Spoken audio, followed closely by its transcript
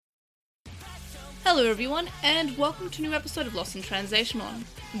Hello everyone, and welcome to a new episode of Lost in Translationmon.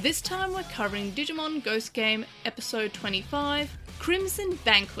 This time we're covering Digimon Ghost Game Episode 25, Crimson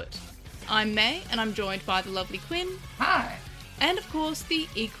Banquet. I'm May, and I'm joined by the lovely Quinn. Hi. And of course, the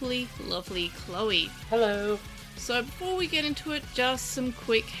equally lovely Chloe. Hello. So before we get into it, just some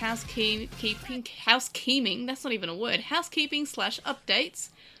quick housekeeping, that's not even a word, housekeeping / updates.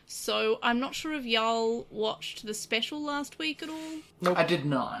 So I'm not sure if y'all watched the special last week at all. Nope. I did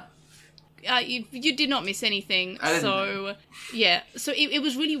not. You did not miss anything. I didn't so yeah, so it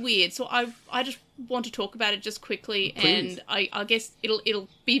was really weird. So I just want to talk about it just quickly. Please. And I guess it'll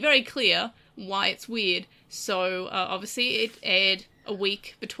be very clear why it's weird. So obviously it aired a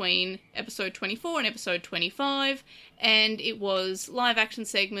week between episode 24 and episode 25, and it was live action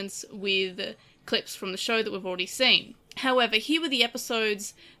segments with clips from the show that we've already seen. However, here were the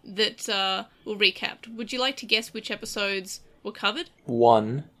episodes that were recapped. Would you like to guess which episodes were covered?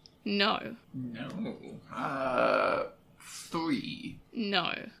 1. No. No. 3.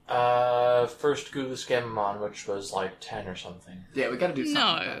 No. First Goose Gamemon, which was like 10 or something. Yeah, we gotta do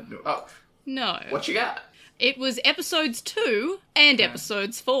something. No. Oh, No. what you got? It was episodes 2 and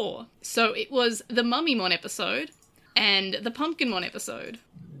episodes 4. So it was the Mummymon episode and the Pumpkinmon episode.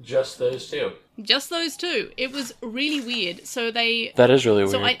 Just those two. Just those two. It was really weird. So they... That is really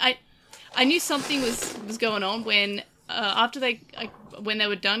weird. So I knew something was going on when... after when they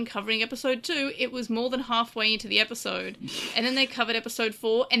were done covering episode 2, it was more than halfway into the episode, and then they covered episode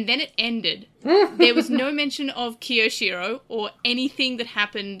 4, and then it ended. There was no mention of Kiyoshiro or anything that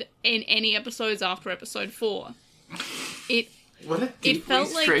happened in any episodes after episode 4. What a deeply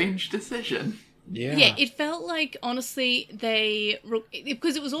felt like- strange decision. Yeah, it felt like, honestly,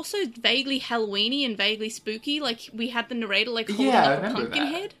 because it was also vaguely Halloween-y and vaguely spooky, like, we had the narrator, like, holding Yeah, I up a remember pumpkin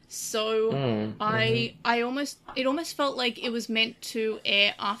that. head, so it almost felt like it was meant to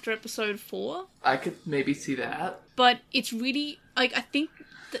air after episode 4, I could maybe see that. but it's really, like, I think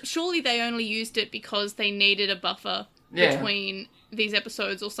that surely they only used it because they needed a buffer Yeah. between these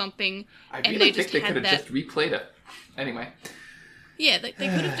episodes or something, I and really they think just they had could have that... just replayed it. Anyway. Yeah, they could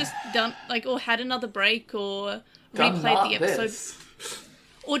have just done, like, or had another break, or Done replayed not the episode. this.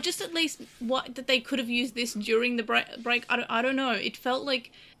 Or just at least that they could have used this during the break. I don't know. It felt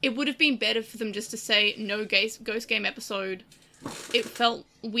like it would have been better for them just to say no Ghost Game episode. It felt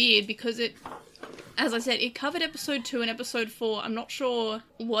weird because it, as I said, it covered episode 2 and episode 4. I'm not sure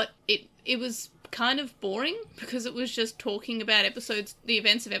what it was kind of boring because it was just talking about the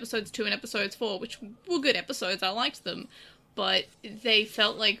events of episodes 2 and episodes 4, which were good episodes. I liked them. But they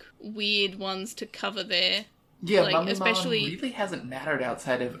felt like weird ones to cover there. Yeah, like, Mummymon especially... really hasn't mattered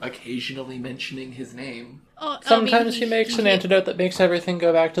outside of occasionally mentioning his name. Oh, Sometimes he makes an antidote that makes everything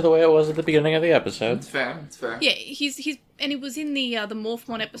go back to the way it was at the beginning of the episode. It's fair, it's fair. Yeah, he's and he was in the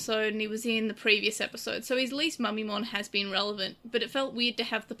Morphmon episode, and he was in the previous episode, so at least Mummymon has been relevant, but it felt weird to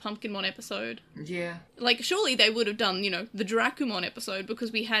have the Pumpkinmon episode. Yeah. Like, surely they would have done, the Drakumon episode,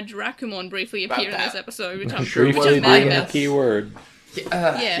 because we had Drakumon briefly appear in this episode, which I'm Sure Briefly was mad being the about. key word.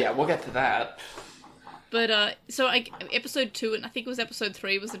 Yeah, we'll get to that. But, so episode 2, and I think it was episode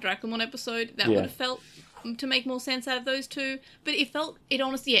 3, was the Drakumon episode. That Yeah. would have felt to make more sense out of those two. But it felt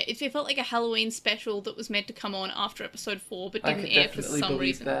like a Halloween special that was meant to come on after episode 4, but I didn't could air for definitely some believe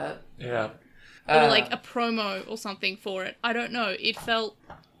reason. that. Yeah. Or like a promo or something for it. I don't know. It felt...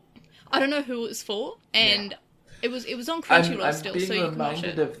 I don't know who it was for, and it was on Crunchyroll I'm still, being so you can watch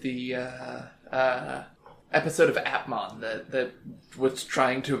reminded it. of the episode of Appmon that was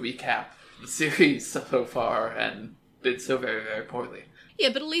trying to recap the series so far and did so very, very poorly. Yeah,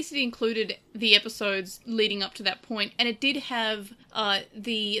 but at least it included the episodes leading up to that point, and it did have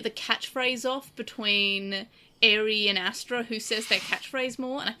the catchphrase off between Eri and Astra, who says their catchphrase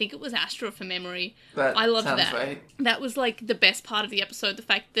more, and I think it was Astra from memory. That I loved sounds that. right. That was like the best part of the episode, the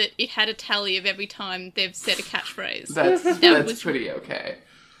fact that it had a tally of every time they've said a catchphrase. That's was- pretty okay.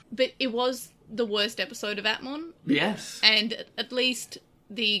 But it was the worst episode of Atmon, Yes. and at least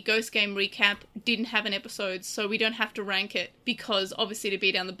the Ghost Game recap didn't have an episode, so we don't have to rank it, because obviously to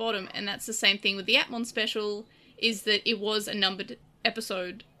be down the bottom, and that's the same thing with the Atmon special, is that it was a numbered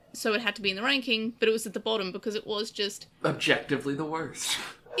episode, so it had to be in the ranking, but it was at the bottom because it was just... Objectively the worst.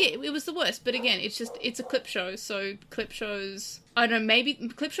 Yeah, it was the worst, but again, it's a clip show, so clip shows... I don't know, maybe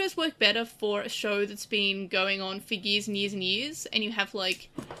clip shows work better for a show that's been going on for years and years and years, and you have, like,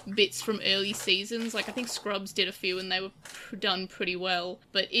 bits from early seasons. Like, I think Scrubs did a few, and they were done pretty well,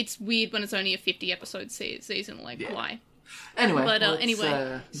 but it's weird when it's only a 50-episode season, like, Yeah. why? Anyway, But let's,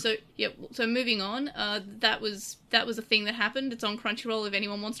 anyway, so moving on. That was a thing that happened. It's on Crunchyroll if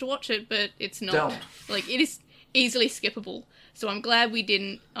anyone wants to watch it, but it's not. Don't. Like, it is easily skippable. So I'm glad we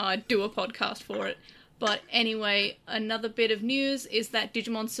didn't do a podcast for it. But anyway, another bit of news is that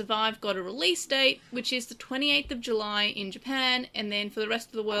Digimon Survive got a release date, which is the 28th of July in Japan, and then for the rest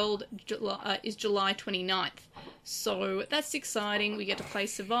of the world is July 29th. So that's exciting. We get to play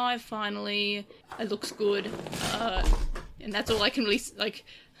Survive finally. It looks good, and that's all I can really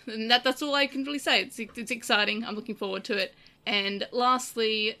that's all I can really say. It's exciting. I'm looking forward to it. And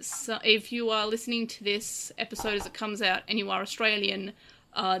lastly, so if you are listening to this episode as it comes out and you are Australian,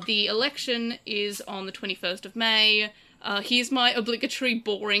 the election is on the 21st of May. Here's my obligatory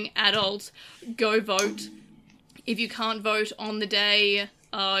boring adult. Go vote. If you can't vote on the day,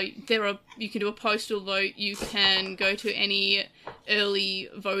 you can do a postal vote. You can go to any early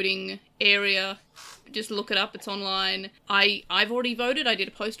voting area. Just look it up. It's online. I've already voted. I did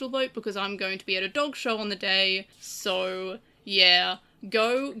a postal vote because I'm going to be at a dog show on the day. So yeah,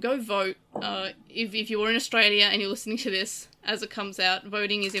 go vote. If you're in Australia and you're listening to this as it comes out,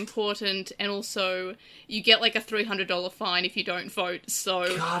 voting is important, and also you get like a $300 fine if you don't vote.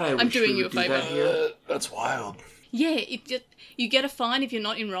 So God, I'm doing you a favor. That's wild. Yeah, you get a fine if you're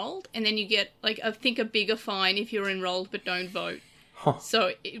not enrolled, and then you get like I think a bigger fine if you're enrolled but don't vote. Huh.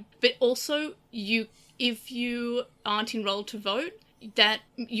 So, but also if you aren't enrolled to vote, that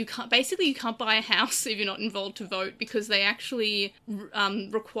you can't buy a house if you're not enrolled to vote, because they actually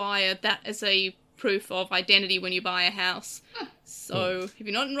require that as a proof of identity when you buy a house. So if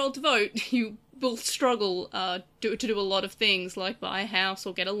you're not enrolled to vote, you will struggle to do a lot of things like buy a house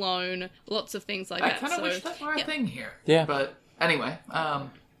or get a loan, lots of things like that. I kind of wish that were a thing here. Yeah. But anyway,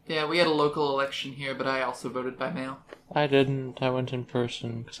 yeah, we had a local election here, but I also voted by mail. I didn't. I went in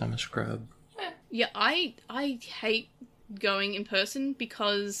person because I'm a scrub. Yeah, I hate going in person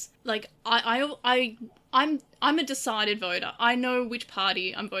because like I'm a decided voter. I know which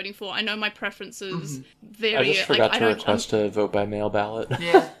party I'm voting for. I know my preferences. I just forgot to request a vote by mail ballot.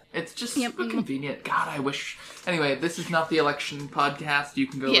 Yeah, it's just super convenient. God, I wish. Anyway, this is not the election podcast. You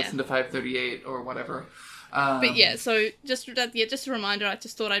can go listen to 538 or whatever. But yeah, so just a reminder. I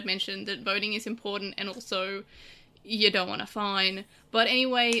just thought I'd mention that voting is important, and also you don't want a fine. But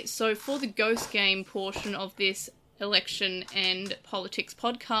anyway, so for the Ghost Game portion of this election and politics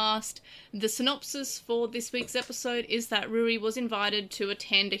podcast, the synopsis for this week's episode is that Ruri was invited to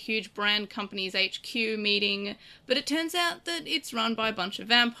attend a huge brand company's HQ meeting, but it turns out that it's run by a bunch of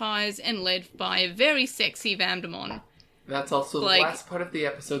vampires and led by a very sexy Vamdemon. That's also the last part of the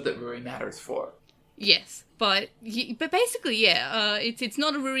episode that Ruri matters for. Yes, but basically, yeah, it's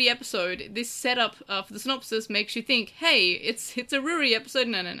not a Ruri episode. This setup for the synopsis makes you think, hey, it's a Ruri episode.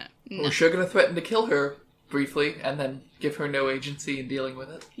 No. We're sure gonna threaten to kill her briefly, and then give her no agency in dealing with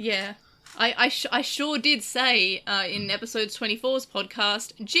it. Yeah. I sure did say in episode 24's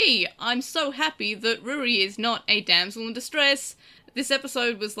podcast, gee, I'm so happy that Ruri is not a damsel in distress. This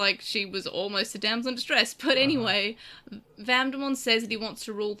episode was like she was almost a damsel in distress. But anyway, Vamdemon says that he wants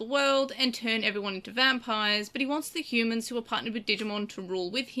to rule the world and turn everyone into vampires, but he wants the humans who are partnered with Digimon to rule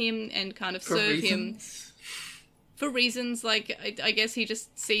with him and kind of serve him. For reasons, like, I guess he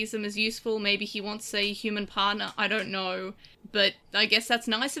just sees them as useful. Maybe he wants a human partner. I don't know. But I guess that's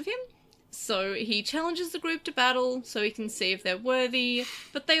nice of him. So he challenges the group to battle so he can see if they're worthy,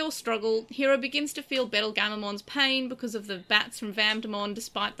 but they all struggle. Hero begins to feel Betelgemomon's pain because of the bats from Vamdemon,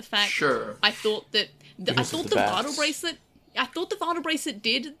 despite the fact I thought that the Vital Bracelet. I thought the Vital Bracelet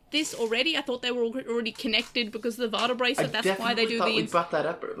did this already. I thought they were already connected because of the Vital Bracelet. That's why they do the. We brought that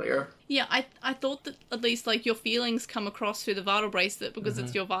up earlier. Yeah, I thought that at least like your feelings come across through the Vital Bracelet because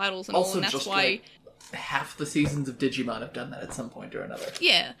it's your vitals and also, all, and that's why. Like, half the seasons of Digimon have done that at some point or another.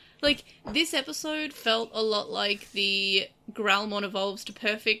 Yeah, like, this episode felt a lot like the Growlmon Evolves to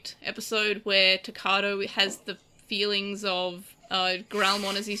Perfect episode, where Tokado has the feelings of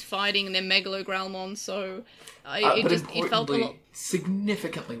Growlmon as he's fighting, and then Megalo Growlmon, so it felt a lot...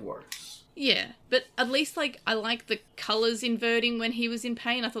 significantly worse. Yeah, but at least, like, I like the colours inverting when he was in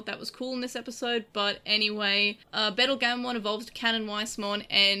pain. I thought that was cool in this episode, but anyway, Betelgeumon evolves to Canon Weissmon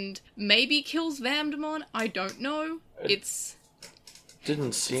and maybe kills Vamdemon. I don't know.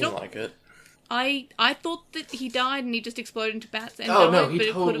 Didn't seem like it. I thought that he died and he just exploded into bats and died, no,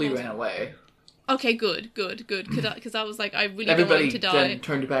 he totally ran away. Okay, good. Because I was like, I really don't want him to die. Everybody then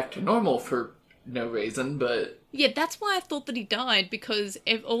turned back to normal for no reason, but... Yeah, that's why I thought that he died, because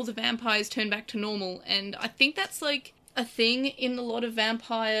all the vampires turned back to normal, and I think that's, like, a thing in a lot of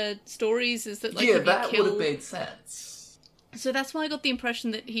vampire stories, is that, like, yeah, that would have made sense. So that's why I got the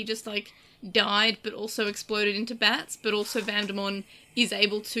impression that he just, like, died, but also exploded into bats, but also Vamdemon is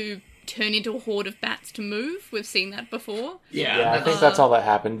able to turn into a horde of bats to move. We've seen that before. Yeah, I think that's all that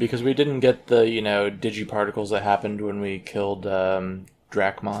happened, because we didn't get the, digiparticles that happened when we killed Dracmon.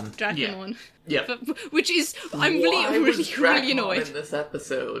 Dracmon. Yeah. Which is, I'm really annoyed. In this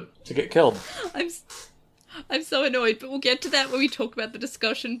episode To get killed. I'm so annoyed, but we'll get to that when we talk about the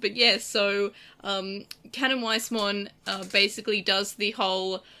discussion. But yeah, so Canon Weissmon basically does the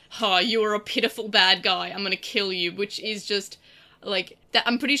whole, you are a pitiful bad guy, I'm gonna kill you, which is just, like, that.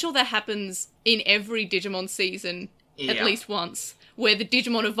 I'm pretty sure that happens in every Digimon season, at least once, where the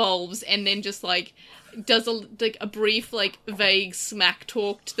Digimon evolves and then just, like, does a brief, like, vague smack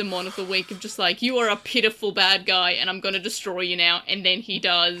talk to the Mon of the Week of just like, you are a pitiful bad guy and I'm gonna destroy you now, and then he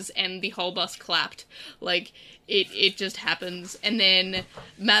does, and the whole bus clapped. Like, it just happens. And then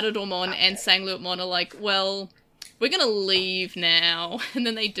Matadormon and Sangluopmon are like, well, we're gonna leave now. And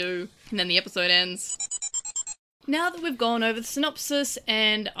then they do. And then the episode ends. Now that we've gone over the synopsis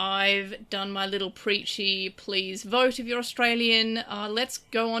and I've done my little preachy please vote if you're Australian, let's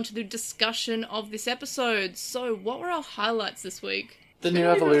go on to the discussion of this episode. So, what were our highlights this week? The new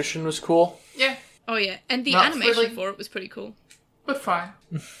evolution was cool. Yeah. Oh yeah, and the Not animation really, for it was pretty cool. but fine.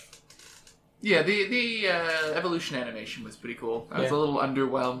 Yeah, the evolution animation was pretty cool. I was a little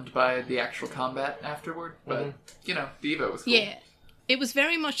underwhelmed by the actual combat afterward, but, the Evo was cool. Yeah, it was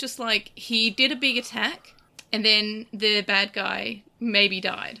very much just like, he did a big attack, and then the bad guy maybe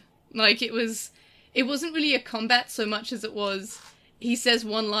died. Like, it wasn't really a combat so much as it was, he says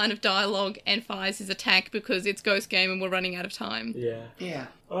one line of dialogue and fires his attack because it's Ghost Game and we're running out of time. Yeah. Yeah.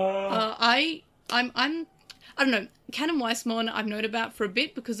 I don't know, Canon Weissmon I've known about for a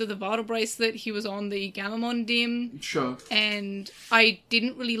bit because of the Vital Bracelet. He was on the Gammamon dim. Sure. And I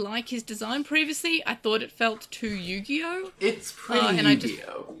didn't really like his design previously. I thought it felt too Yu-Gi-Oh! It's pretty and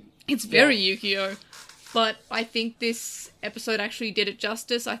Yu-Gi-Oh! It's very Yu-Gi-Oh! But I think this episode actually did it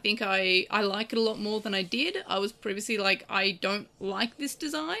justice. I think I like it a lot more than I did. I was previously like, I don't like this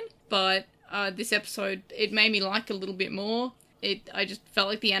design. But this episode, it made me like it a little bit more. I just felt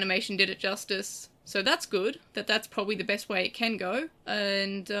like the animation did it justice. So that's good. That's probably the best way it can go.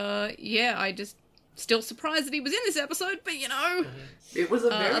 And I just still surprised that he was in this episode, but It was a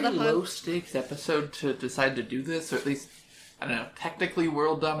very low-stakes episode to decide to do this, or at least, I don't know, technically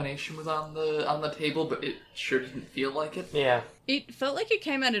world domination was on the table, but it sure didn't feel like it. Yeah. It felt like it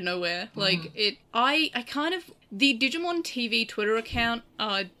came out of nowhere. Like, I kind of... The Digimon TV Twitter account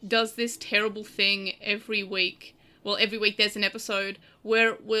does this terrible thing every week. Well, every week there's an episode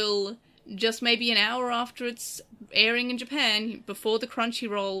where it will, just maybe an hour after it's airing in Japan, before the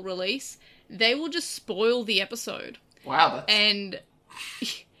Crunchyroll release, they will just spoil the episode. Wow, And...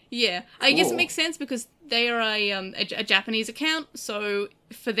 Yeah, I guess it makes sense because they are a Japanese account, so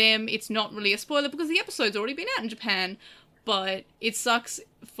for them it's not really a spoiler because the episode's already been out in Japan, but it sucks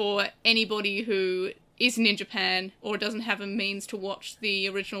for anybody who isn't in Japan or doesn't have a means to watch the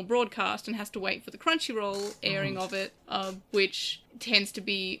original broadcast and has to wait for the Crunchyroll airing of it, which tends to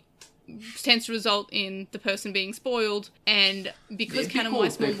result in the person being spoiled, and because Canon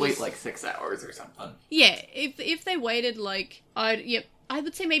Weissmon wait like 6 hours or something. Yeah, if they waited like I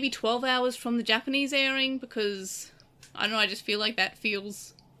would say maybe 12 hours from the Japanese airing, because, I don't know, I just feel like that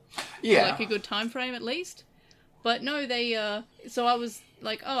feels like a good time frame at least. But no, so I was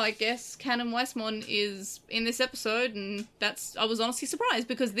like, oh, I guess Canon Weissmon is in this episode, and I was honestly surprised,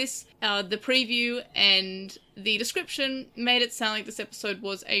 because the preview and the description made it sound like this episode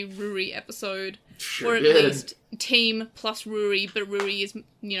was a Ruri episode. Sure or at did. least team plus Ruri, but Ruri is,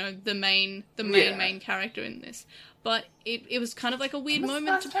 the main character in this. But it was kind of like a weird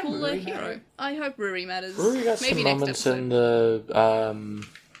moment to pull a hero. Mattered? I hope Ruri matters. Ruri got Maybe some next moments episode. in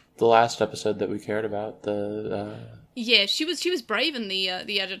the last episode that we cared about. Yeah, she was brave in the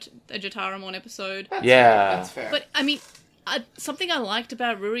Ajitaramon episode. Yeah. That's fair. But I mean, something I liked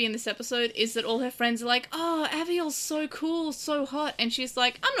about Ruri in this episode is that all her friends are like, "Oh, Aviel's so cool, so hot," and she's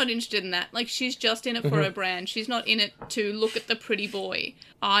like, "I'm not interested in that. Like, she's just in it for her brand. She's not in it to look at the pretty boy."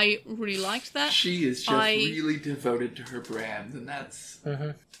 I really liked that. She is just really devoted to her brand, and that's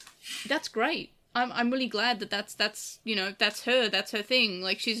That's great. I'm really glad that's her. That's her thing.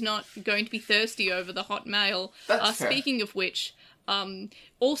 Like, she's not going to be thirsty over the hot male. That's fair. Speaking of which,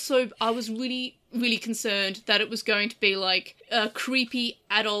 also I was really, really concerned that it was going to be like a creepy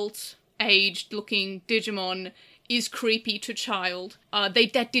adult aged looking Digimon is creepy to child.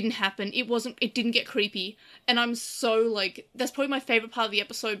 That didn't happen. It didn't get creepy. And I'm so like, that's probably my favorite part of the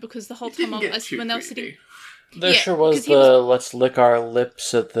episode, because the whole time when they were sitting, There Yeah, sure was 'cause he was- let's lick our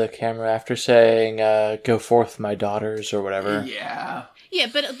lips at the camera after saying, go forth my daughters, or whatever. yeah. Yeah,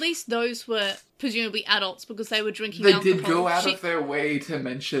 but at least those were presumably adults because they were drinking They alcohol. did go out of their way to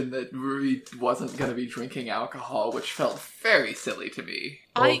mention that Ruri wasn't going to be drinking alcohol, which felt very silly to me.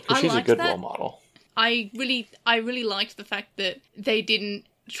 Because she's a good role model. I really liked the fact that they didn't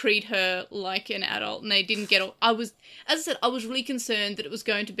treat her like an adult, and they didn't get. As I said, I was really concerned that it was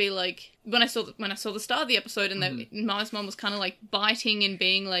going to be like when I saw the start of the episode, and that Maya's mom was kind of like biting and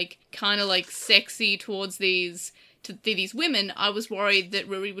being like kind of like sexy towards these women. I was worried that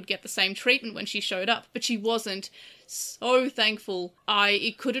Ruri would get the same treatment when she showed up, but she wasn't. So thankful.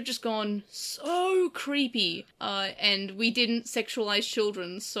 It could have just gone so creepy, and we didn't sexualize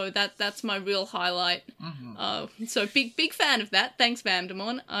children, so that's my real highlight. Mm-hmm. So big fan of that. Thanks,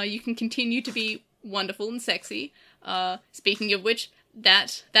 Vamdemon. You can continue to be wonderful and sexy. Speaking of which,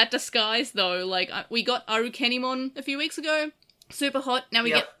 that disguise though, like we got Arukenimon a few weeks ago. Super hot. Now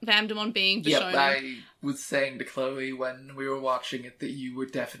we get Vamdemon being Bishonen. I was saying to Chloe when we were watching it that you were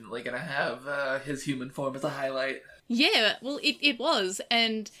definitely going to have his human form as a highlight. Yeah, well, it was,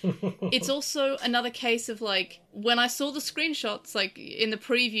 and it's also another case of, like, when I saw the screenshots, like, in the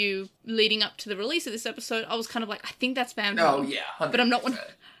preview leading up to the release of this episode, I was kind of like, I think that's Vamdemon. Oh, yeah, 100%. But I'm not one...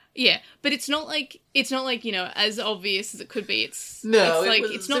 Yeah, but it's not like, you know, as obvious as it could be. It was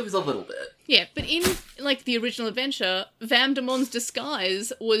a little bit. Yeah, but in, like, the original adventure, Vamdemon's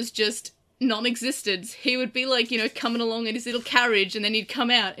disguise was just non-existent. He would be like, you know, coming along in his little carriage, and then he'd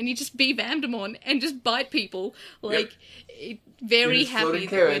come out and he'd just be Vamdemon and just bite people. Like, very happy. Floating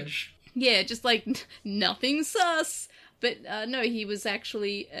carriage. Yeah, just like nothing sus. But no, he was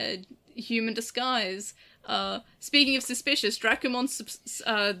actually a human disguise. Speaking of suspicious, Dracumon's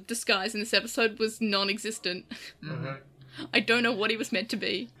disguise in this episode was non-existent. Mm-hmm. I don't know what he was meant to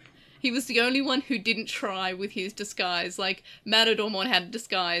be. He was the only one who didn't try with his disguise. Like, Matadormon had a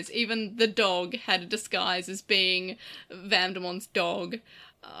disguise. Even the dog had a disguise as being Vamdemon's dog.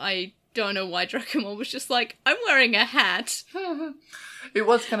 I don't know why Dracomon was just like, I'm wearing a hat. It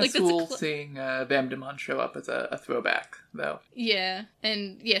was kind of cool seeing Vamdemon show up as a throwback, though. Yeah,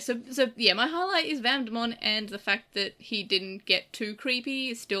 and yeah, so my highlight is Vamdemon, and the fact that he didn't get too creepy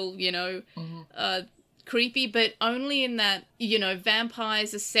is still, you know, creepy, but only in that, you know,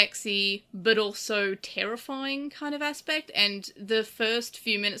 vampires are sexy, but also terrifying kind of aspect, and the first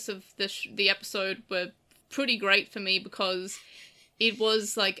few minutes of the episode were pretty great for me because it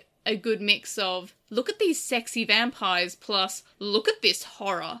was, like, a good mix of, look at these sexy vampires, plus, look at this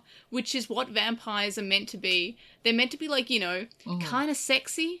horror, which is what vampires are meant to be. They're meant to be, like, you know, kind of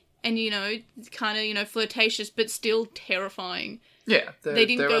sexy, and, you know, kind of, you know, flirtatious, but still terrifying. Yeah, they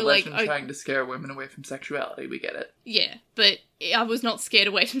didn't go like trying to scare women away from sexuality. We get it. Yeah, but I was not scared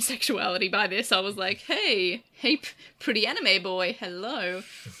away from sexuality by this. I was like, hey, pretty anime boy, hello.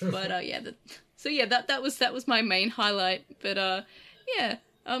 But that was my main highlight. But the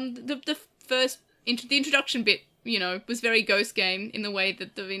first the introduction bit, you know, was very Ghost Game in the way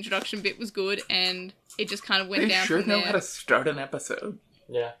that the introduction bit was good, and it just kind of went down from there. They sure know how to start an episode.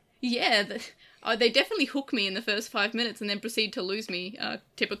 Yeah. Yeah. They definitely hook me in the first 5 minutes and then proceed to lose me,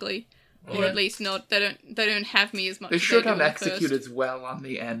 typically. Or at least not, they don't have me as much. They sure don't execute as well on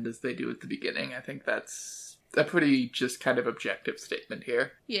the end as they do at the beginning. I think that's a pretty just kind of objective statement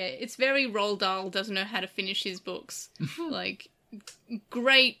here. Yeah, it's very Roald Dahl doesn't know how to finish his books. Like,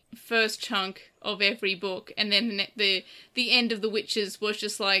 great first chunk of every book, and then the end of The Witches was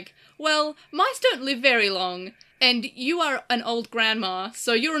just like, well, mice don't live very long. And you are an old grandma,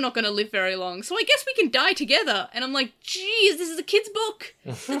 so you're not going to live very long. So I guess we can die together. And I'm like, geez, this is a kid's book.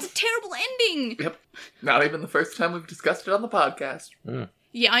 It's a terrible ending. Yep. Not even the first time we've discussed it on the podcast.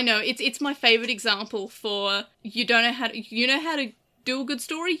 Yeah, I know. It's my favorite example for you know how to do a good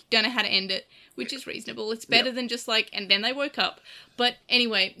story, you don't know how to end it, which is reasonable. It's better than just like, and then they woke up. But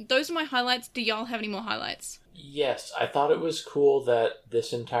anyway, those are my highlights. Do y'all have any more highlights? Yes, I thought it was cool that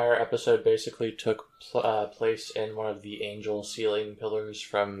this entire episode basically took place in one of the angel ceiling pillars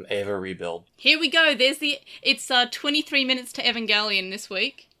from Eva Rebuild. Here we go. It's 23 minutes to Evangelion this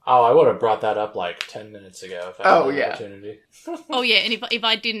week. Oh, I would have brought that up like 10 minutes ago if I had the opportunity. Oh yeah, and if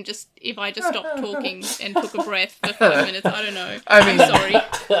I just stopped talking and took a breath for 5 minutes, I don't know. I'm sorry.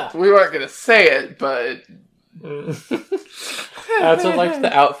 We weren't gonna say it, but so like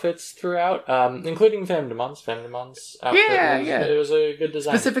the outfits throughout, including Vamdemon's outfit. Yeah. It was a good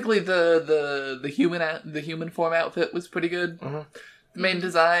design. Specifically, the human form outfit was pretty good. Mm-hmm. The main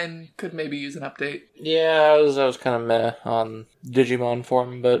design could maybe use an update. Yeah, I was kind of meh on Digimon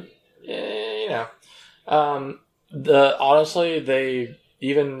form, but you know, honestly, they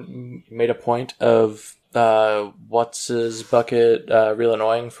even made a point of what's his bucket, real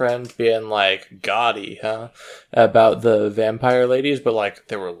annoying friend being like, gaudy, huh? About the vampire ladies, but like,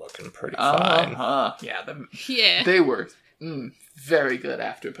 they were looking pretty fine. Yeah, they were very good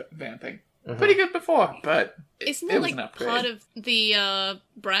after vamping. Pretty good before, but isn't that like part of the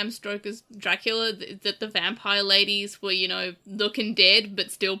Bram Stoker's Dracula that the vampire ladies were, looking dead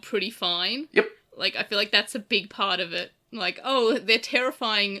but still pretty fine? Yep. Like, I feel like that's a big part of it. Like, oh, they're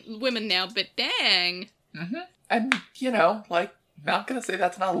terrifying women now, but dang. Mm-hmm. And, not gonna say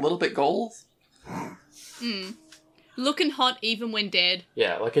that's not a little bit goals. Looking hot even when dead.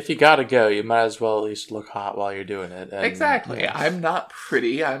 Yeah, like if you gotta go, you might as well at least look hot while you're doing it. And, exactly. I'm not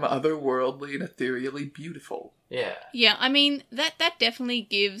pretty, I'm otherworldly and ethereally beautiful. Yeah. Yeah, I mean, that definitely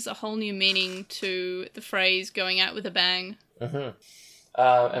gives a whole new meaning to the phrase going out with a bang. Mm-hmm.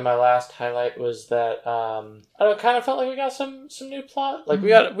 And my last highlight was that I don't know, kind of felt like we got some new plot. Like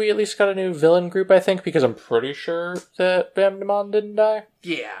we at least got a new villain group, I think, because I'm pretty sure that Vamdemon didn't die.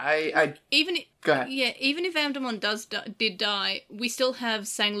 Yeah, I go ahead. Yeah, even if Vamdemon did die, we still have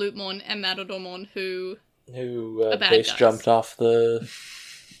Sanglutmon and Matadormon who base jumped off the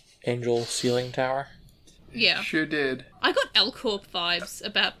angel ceiling tower. Yeah, sure did. I got L-Corp vibes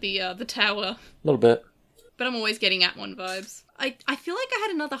about the tower. A little bit. But I'm always getting Atmon vibes. I feel like I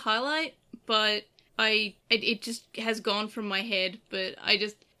had another highlight, but it just has gone from my head. But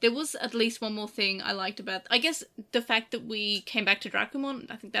there was at least one more thing I liked about. I guess the fact that we came back to Dracumon.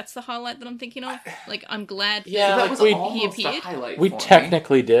 I think that's the highlight that I'm thinking of. Like, I'm glad. Yeah, that like was he appeared. We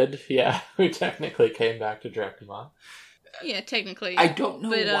technically did. Yeah, we technically came back to Dracumon. Yeah, technically. I don't know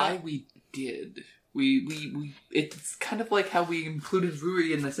why we did. We it's kind of like how we included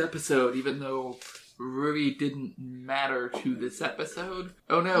Ruri in this episode, even though Ruri didn't matter to this episode.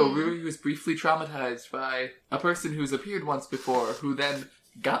 Oh no, Ruri was briefly traumatized by a person who's appeared once before, who then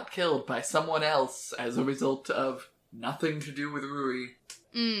got killed by someone else as a result of nothing to do with Ruri.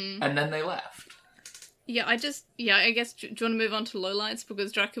 And then they left. Yeah, I guess, do you want to move on to lowlights?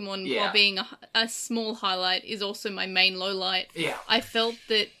 Because Dracumon, while being a small highlight, is also my main lowlight. Yeah. I felt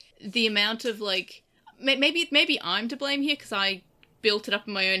that the amount of, like, maybe I'm to blame here, because I built it up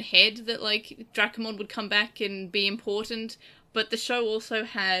in my own head that, like, Dracumon would come back and be important, but the show also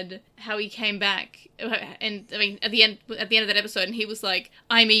had how he came back, and, I mean, at the end of that episode, and he was like,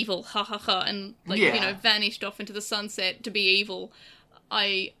 I'm evil, ha ha ha, and, like, vanished off into the sunset to be evil.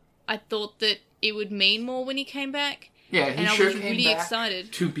 I thought that it would mean more when he came back. Yeah, he and sure I was came really back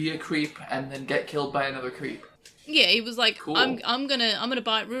excited to be a creep and then get killed by another creep. Yeah, he was like, cool. I'm gonna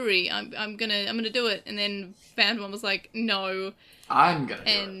bite Ruri. I'm gonna do it. And then Vamdemon was like, no. I'm gonna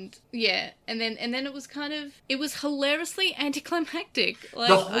do it. Yeah, and then it was it was hilariously anticlimactic. Like,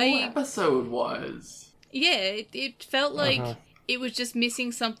 the whole episode was. Yeah, it felt like it was just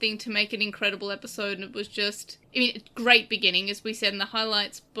missing something to make an incredible episode, and it was just, I mean, great beginning, as we said in the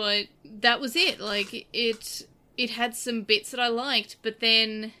highlights, but that was it. Like, it had some bits that I liked, but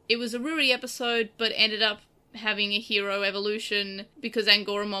then it was a Ruri episode, but ended up having a hero evolution because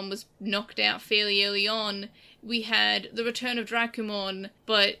Angoramon was knocked out fairly early on. We had the return of Dracumon,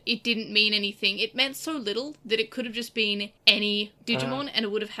 but it didn't mean anything. It meant so little that it could have just been any Digimon and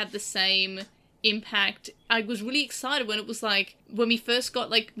it would have had the same impact. I was really excited when it was like, when we first got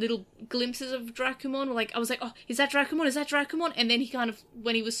like little glimpses of Dracumon, like I was like, oh, is that Dracumon? Is that Dracumon? And then he kind of,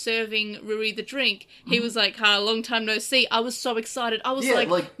 when he was serving Ruri the drink, he was like, long time no see. I was so excited. I was like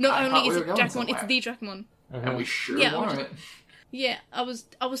not only is it Dracumon, it's the Dracumon. And we sure weren't. Yeah, I was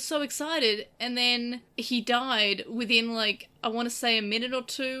so excited, and then he died within, like, I want to say a minute or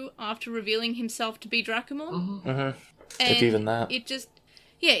two after revealing himself to be Dracumon. If even that. It just,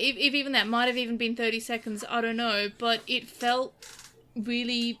 if even that, might have even been 30 seconds, I don't know, but it felt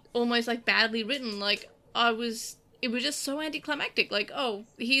really almost, like, badly written. Like, it was just so anticlimactic. Like, oh,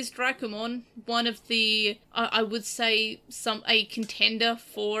 here's Dracumon, one of the, I would say, a contender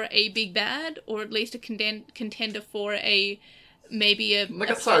for a big bad, or at least a contender for maybe a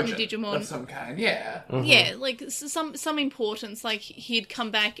sergeant Digimon of some kind. Yeah. Yeah, like some importance. Like, he'd come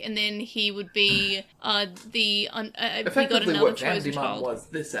back and then he would be effectively we got another what chosen Vamdemon child. was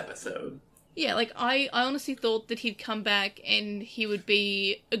this episode. Yeah, like, I honestly thought that he'd come back and he would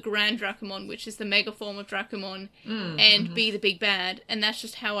be a Grand Dracumon, which is the mega form of Dracumon, and be the big bad, and that's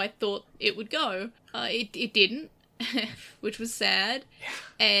just how I thought it would go. It didn't, which was sad,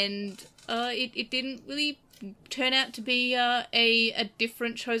 and it didn't really turn out to be a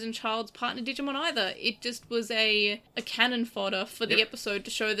different chosen child's partner Digimon either. It just was a cannon fodder for the episode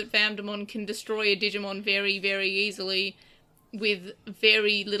to show that Vamdemon can destroy a Digimon very, very easily with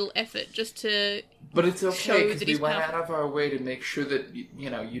very little effort, just to But it's okay show because that we he's went powerful. out of our way to make sure that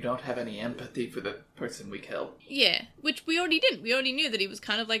you don't have any empathy for the person we killed. Yeah, which we already didn't. We already knew that he was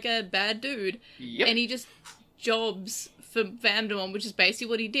kind of like a bad dude. Yep. And he just jobs for Vamdemon, which is basically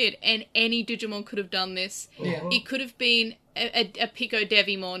what he did. And any Digimon could have done this. Yeah. It could have been a Pico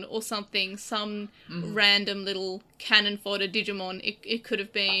Devimon or something, some random little cannon fodder Digimon. It could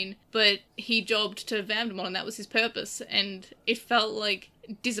have been, but he jobbed to Vamdemon, and that was his purpose. And it felt like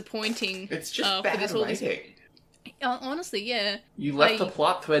disappointing. It's just for bad this all this- writing. Honestly, yeah. You left the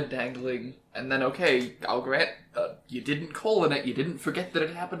plot thread dangling, and then okay, I'll grant you didn't colon it, you didn't forget that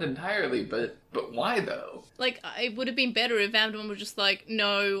it happened entirely, but why though? Like, it would have been better if Vamdemon was just like,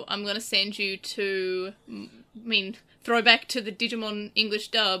 no, I'm gonna send you to, throwback to the Digimon English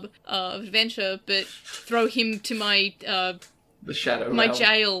dub of Adventure, but throw him to my The Shadow my Realm.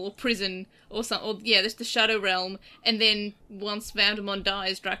 jail or prison or something. Or, yeah, that's the Shadow Realm. And then once Vamdemon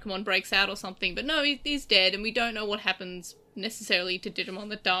dies, Dracomon breaks out or something. But no, he's dead, and we don't know what happens necessarily to Digimon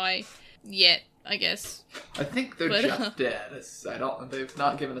that die yet, I guess. I think they're But, just dead. They've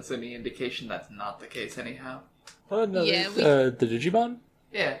not given us any indication that's not the case anyhow. Oh, no, Yeah, the Digimon?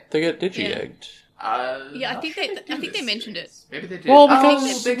 Yeah. They get Digi-Egged. Yeah, I not think sure they- do I think they this mentioned series. it. Maybe they did. Well, Oh,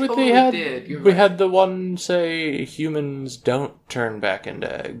 because they we totally had did. You're we right. had the one say humans don't turn back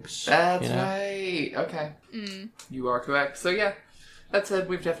into eggs. That's you know? right. Okay. You are correct. So yeah, that said,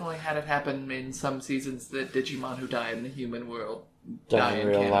 we've definitely had it happen in some seasons that Digimon who die in the human world die in in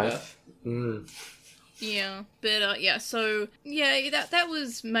real Canada. life. Mm. Yeah, but that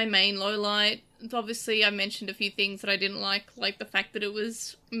was my main low light. Obviously, I mentioned a few things that I didn't like the fact that it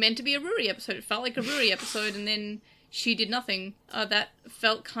was meant to be a Ruri episode. It felt like a Ruri episode, and then she did nothing. That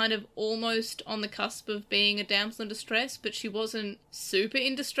felt kind of almost on the cusp of being a damsel in distress, but she wasn't super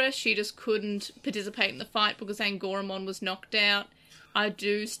in distress. She just couldn't participate in the fight because Angoramon was knocked out. I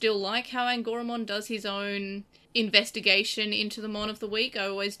do still like how Angoramon does his own investigation into the Mon of the Week. I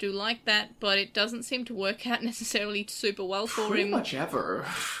always do like that, but it doesn't seem to work out necessarily super well for Pretty him. much ever.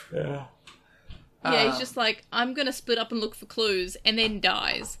 Yeah. Yeah, he's just like, I'm gonna split up and look for clues, and then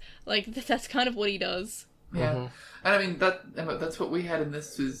dies. Like, that's kind of what he does. Yeah, and I mean that's what we had in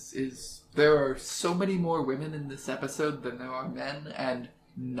this is there are so many more women in this episode than there are men, and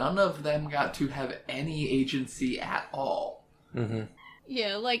none of them got to have any agency at all. Mm-hmm.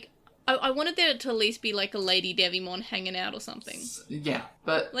 Yeah, like, I wanted there to at least be, like, a Lady Devimon hanging out or something. Yeah,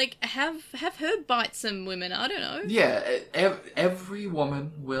 but Like, have her bite some women, I don't know. yeah, every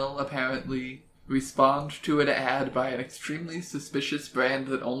woman will apparently respond to an ad by an extremely suspicious brand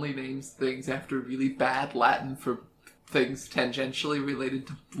that only names things after really bad Latin for things tangentially related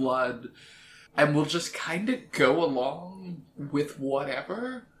to blood, and will just kind of go along with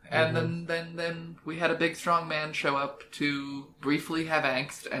whatever. And then we had a big strong man show up to briefly have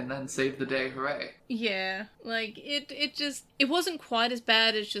angst and then save the day, hooray. Yeah, like, it wasn't quite as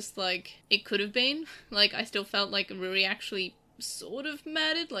bad as just, like, it could have been. Like, I still felt like Ruri actually sort of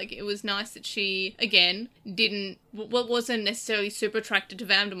mattered. Like, it was nice that she, again, wasn't necessarily super attracted to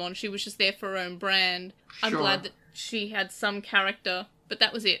Vamdemon. She was just there for her own brand. I'm Sure. glad that she had some character, but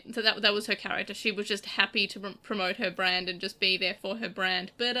that was it. So that was her character. She was just happy to promote her brand and just be there for her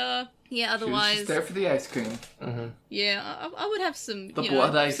brand. But, yeah, She was otherwise, just there for the ice cream. yeah, I would have some, The you know,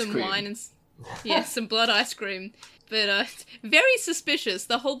 blood ice some cream. wine and, yeah, some blood ice cream. But, very suspicious.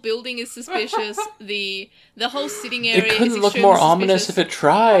 The whole building is suspicious. The whole sitting area It is couldn't look extremely more ominous if suspicious. it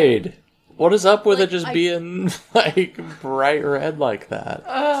tried. What is up with Like, it just I- being, like, bright red like that?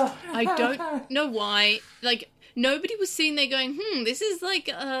 I don't know why. Like, nobody was sitting there going, this is, like,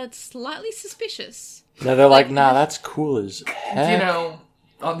 slightly suspicious. No, they're like, like, nah, that's cool as heck. You know,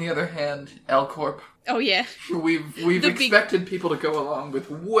 on the other hand, L Corp, Oh, yeah. we've The big- expected people to go along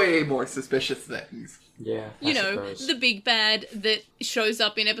with way more suspicious things. Yeah, You know, the big bad that shows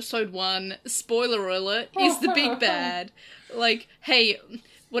up in episode 1, spoiler alert, is the big bad. Like, hey,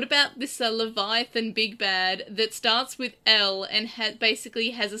 what about this Leviathan big bad that starts with L and basically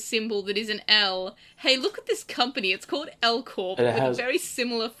has a symbol that is an L? Hey, look at this company. It's called L Corp And it with has- a very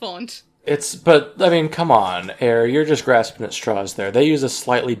similar font. But, I mean, come on, Air, you're just grasping at straws there. They use a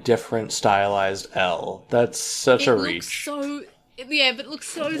slightly different stylized L. That's such a It looks reach. so... Yeah, but it looks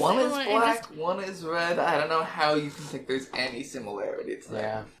so One is similar. and black, just- one is red. I don't know how you can think there's any similarities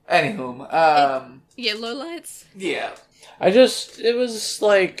there. Yeah. Anywho, Yeah, lowlights. yeah. It was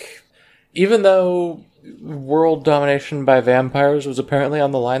like, even though world domination by vampires was apparently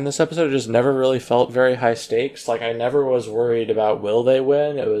on the line this episode, it just never really felt very high stakes. Like, I never was worried about will they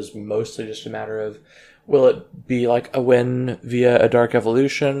win. It was mostly just a matter of, will it be like a win via a dark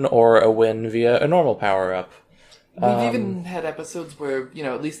evolution or a win via a normal power-up? We've even had episodes where,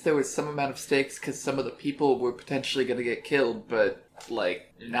 at least there was some amount of stakes because some of the people were potentially going to get killed, but,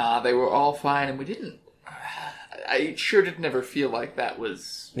 they were all fine, and we didn't... I sure did never feel like that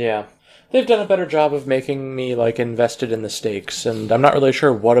was... Yeah. They've done a better job of making me, invested in the stakes, and I'm not really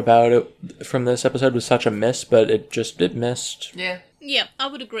sure what about it from this episode was such a miss, but it missed. Yeah. Yeah, I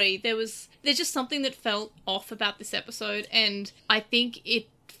would agree. There's just something that felt off about this episode, and I think it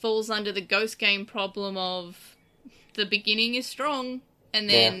falls under the Ghost Game problem of the beginning is strong, and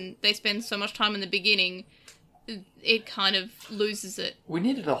then they spend so much time in the beginning, it kind of loses it. We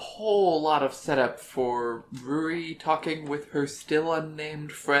needed a whole lot of setup for Ruri talking with her still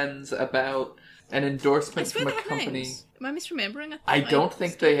unnamed friends about an endorsement from a company. Names. Am I misremembering? I don't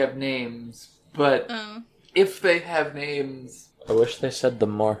think they have names, but if they have names... I wish they said them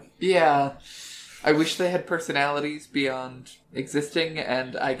more. Yeah. I wish they had personalities beyond existing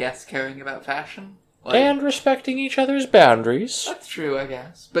and, I guess, caring about fashion. And respecting each other's boundaries. That's true, I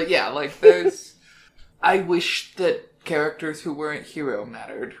guess. But yeah, there's... I wish that characters who weren't hero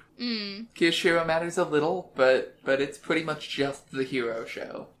mattered. Kyoshiro matters a little, but it's pretty much just the hero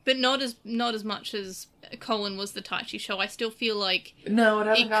show. But not as much as Colin was the Taichi show. I still feel like no,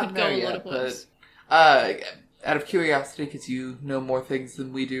 it could go a lot of ways. Out of curiosity, because you know more things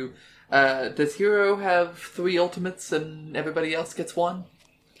than we do, does Hero have 3 ultimates and everybody else gets 1?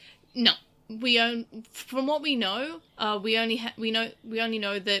 No, from what we know, we only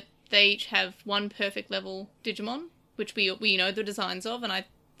know that they each have 1 perfect level Digimon, which we know the designs of, and I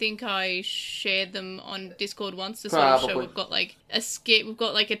think I shared them on Discord once to sort of show we've got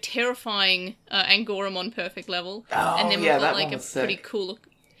a terrifying Angoramon perfect level, and then we've got a pretty cool look.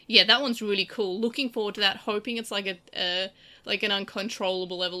 Yeah, that one's really cool. Looking forward to that. Hoping it's like an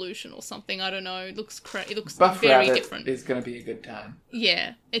uncontrollable evolution or something. I don't know. It looks Buff very Rabbit different. Is going to be a good time.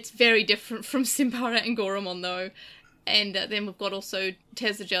 Yeah, it's very different from Simpara and Goramon though. And then we've got also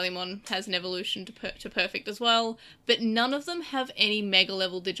Tezza Jellymon has an evolution to perfect as well. But none of them have any mega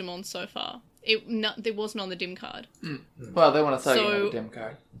level Digimon so far. There wasn't on the dim card. Well, they want to sell you on the dim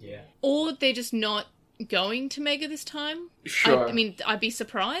card. Yeah. Or they're just not going to Mega this time. Sure. I mean, I'd be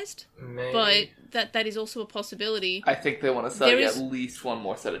surprised. Maybe. But that is also a possibility. I think they want to sell you at least 1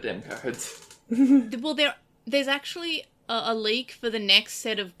 more set of dim cards. Well, there's actually a leak for the next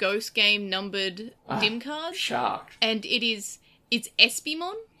set of Ghost Game numbered dim cards. Shocked. And it's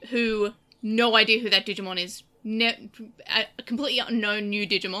Espimon, who, no idea who that Digimon is. A completely unknown new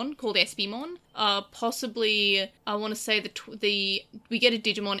Digimon called Espimon. Possibly, I want to say we get a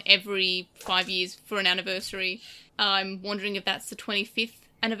Digimon every 5 years for an anniversary. I'm wondering if that's the 25th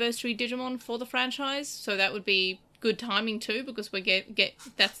anniversary Digimon for the franchise. So that would be good timing too, because we get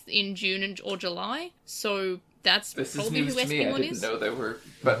that's in June or July. So that's probably who Espimon is. This is news to me. I didn't know they were,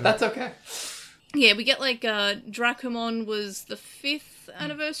 but that's okay. Yeah, we get Dracomon was the 5th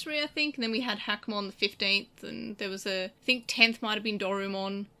anniversary, I think, and then we had Hackmon the 15th, and there was I think 10th might have been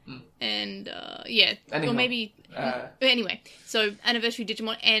Dorumon, and or maybe... anyway, so anniversary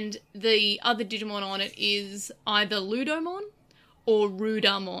Digimon, and the other Digimon on it is either Ludomon or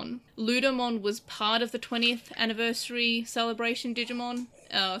Rudamon. Ludomon was part of the 20th anniversary celebration Digimon,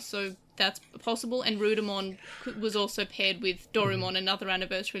 so that's possible, and Rudamon was also paired with Dorumon, another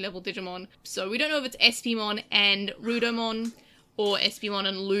anniversary level Digimon. So we don't know if it's Espimon and Rudamon or Espimon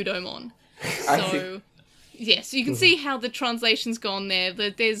and Ludomon. So so you can see how the translation's gone there.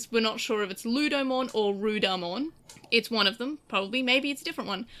 We're not sure if it's Ludomon or Rudamon. It's one of them, probably. Maybe it's a different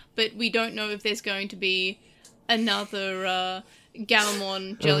one. But we don't know if there's going to be another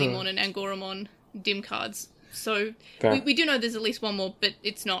Galamon, Jellymon, and Angoramon dim cards. So we do know there's at least one more, but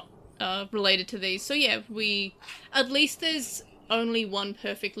it's not related to these. So yeah, at least there's only 1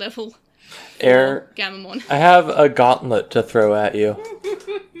 perfect level for Gamamon. I have a gauntlet to throw at you.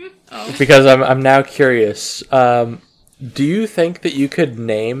 Because I'm now curious. Do you think that you could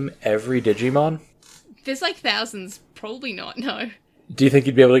name every Digimon? There's thousands. Probably not, no. Do you think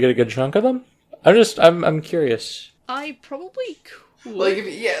you'd be able to get a good chunk of them? I'm curious. I probably could.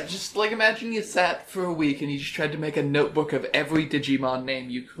 Just imagine you sat for a week and you just tried to make a notebook of every Digimon name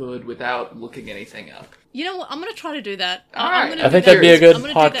you could without looking anything up. You know what? I'm going to try to do that. Alright. I think that'd be a good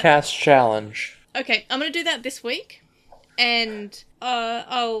podcast challenge. Okay, I'm going to do that this week, and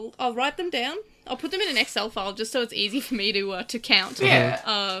I'll write them down. I'll put them in an Excel file just so it's easy for me to count.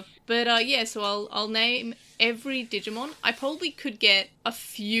 Yeah. So I'll name every Digimon. I probably could get a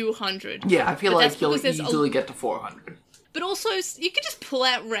few hundred. Yeah, I feel like you'll easily get to 400. But also, you could just pull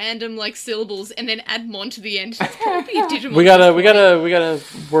out random syllables and then add mon to the end. It's probably a Digimon. We gotta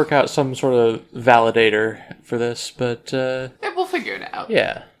work out some sort of validator for this, but we'll figure it out.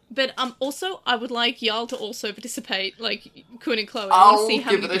 Yeah. But also, I would like Jarl to also participate, like Quinn and Chloe. I'll see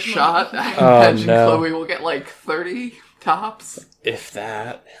how give many it a Digimon shot. you I can get. imagine no. Chloe will get like 30 tops. If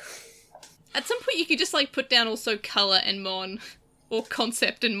that. At some point, you could just like put down also color and mon, or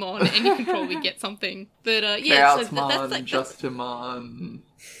concept and mon, and you can probably get something. But yeah, so Chaosmon, that's Justimon,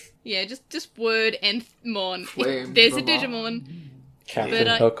 yeah, just word and mon. Flame There's a Digimon. Digimon. Captain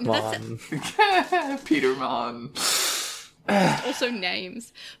But, Hookmon. Petermon. Also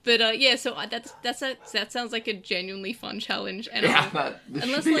names. But yeah, so that sounds like a genuinely fun challenge, and Yeah, that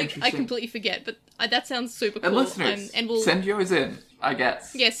unless should be like I interesting. completely forget, but that sounds super cool. And listeners, and we'll send yours in, I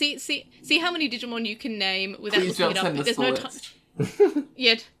guess. yeah see how many Digimon you can name without Please looking don't it up. send us There's the no list. time.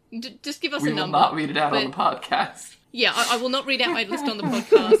 Yeah, just give us We a will number. not read it out on the but- podcast. Yeah, I will not read out my list on the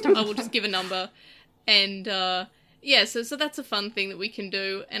podcast. I will just give a number, and yeah, so that's a fun thing that we can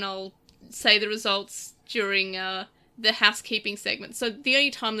do, and I'll say the results during the housekeeping segment. So the only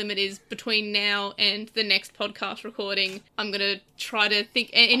time limit is between now and the next podcast recording. I'm gonna try to think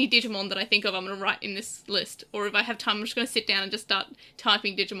any Digimon that I think of. I'm gonna write in this list, or if I have time, I'm just gonna sit down and just start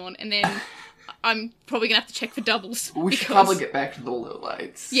typing Digimon, and then I'm probably gonna have to check for doubles. We should because- probably get back to the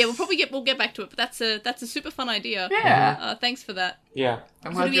lowlights. Yeah, we'll get back to it, but that's a super fun idea. Yeah. Thanks for that. Yeah.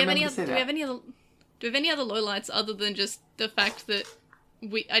 I'm So glad do we you have any remembered to other? say Do we have that. any other? Do we have any other lowlights other than just the fact that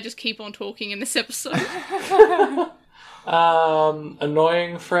I just keep on talking in this episode?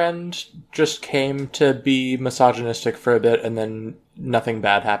 Annoying friend just came to be misogynistic for a bit, and then nothing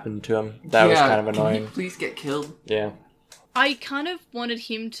bad happened to him. That was Yeah, kind of Can annoying. he please get killed? Yeah. I kind of wanted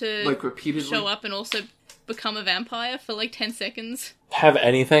him to Like, repeatedly? show up and also become a vampire for like 10 seconds. Have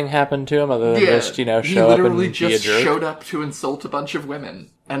anything happened to him other than just, he show up and literally be a just jerk? showed up to insult a bunch of women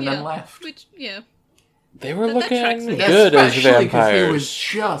and Yeah, then left. Which yeah, They were That tracks looking me. good as Especially 'cause he vampires. was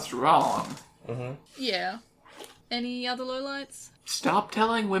just wrong. yeah. Any other lowlights? Stop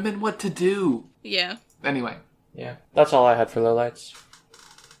telling women what to do. Yeah, Anyway, Yeah. That's all I had for lowlights.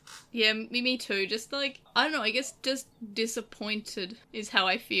 yeah, me too. Just like I don't know. I guess just disappointed is how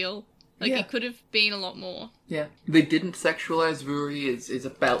I feel. Like Yeah. it could have been a lot more. yeah. They didn't sexualize Ruri is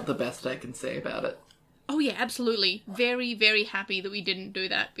about the best I can say about it. Oh yeah, absolutely. Very, very happy that we didn't do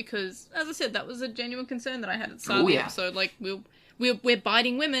that because, as I said, that was a genuine concern that I had at the start of the yeah. episode. Like we're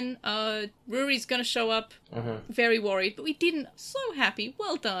biting women. Ruri's gonna show up. Very worried, but we didn't. So happy.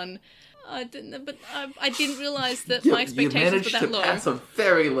 Well done. I didn't realize that my You expectations were managed that to low. pass a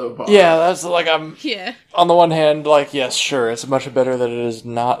very low bar. Yeah, that's like I'm Yeah. on the one hand, like, yes, sure, it's much better that it is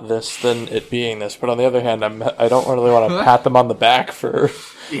not this than it being this. But on the other hand, I don't really want to pat them on the back for,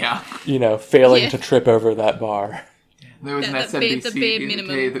 Yeah. failing Yeah. to trip over that bar. There was an The bare SNBC the other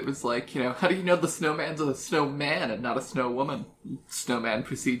minimum. day that was like, how do you know the snowman's a snowman and not a snow woman? Snowman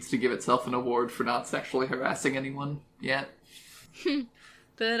proceeds to give itself an award for not sexually harassing anyone yet.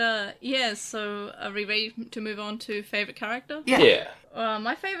 But yeah. So are we ready to move on to favorite character? Yeah.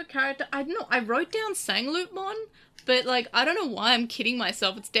 My favorite character, I don't know, I wrote down Sangloopmon, but, like, I don't know why I'm kidding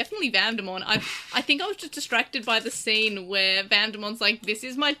myself. It's definitely Vandemon. I think I was just distracted by the scene where Vandemon's like, this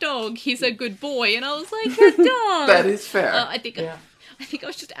is my dog, he's a good boy, and I was like, your dog! That is fair. I think I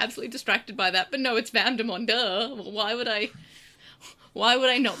was just absolutely distracted by that, but no, it's Vandemon, duh. Why would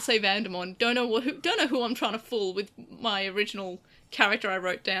I not say Vandemon? Don't know who I'm trying to fool with my original character I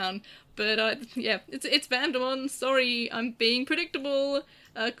wrote down. But yeah, it's Vandemon. Sorry, I'm being predictable.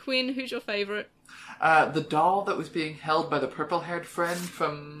 Quinn, who's your favorite? The doll that was being held by the purple-haired friend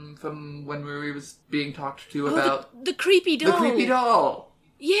from when Ruri was being talked to about The creepy doll. the creepy doll.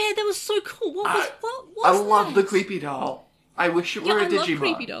 Yeah, that was so cool. What was I that? love the creepy doll. I wish it Yeah, were a I love Digimon.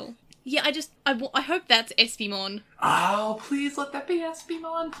 creepy doll. Yeah, I hope that's Espimon. Oh, please let that be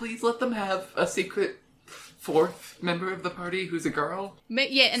Espimon. Please let them have a secret fourth member of the party who's a girl.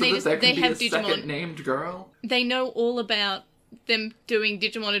 Yeah, and So that there can they be have a second Digimon. named girl. They know all about them doing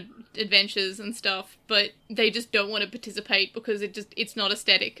Digimon adventures and stuff, but they just don't want to participate because it's not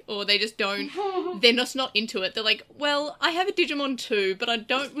aesthetic, or they just don't. They're just not into it. They're like, well, I have a Digimon too, but I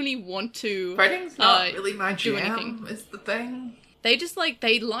don't really want to. Fighting's not really my do jam, anything. is the thing. They just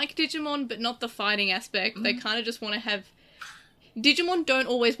they like Digimon, but not the fighting aspect. They kind of just want to have. Digimon don't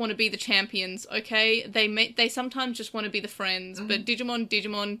always want to be the champions, okay? They sometimes just want to be the friends, but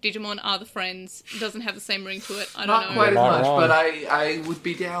Digimon are the friends. It doesn't have the same ring to it. I don't Not know. quite as Not much, wrong. but I would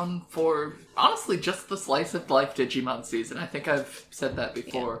be down for, honestly, just the slice of life Digimon season. I think I've said that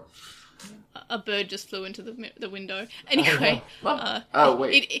before. A bird just flew into the window. Anyway, Well, oh,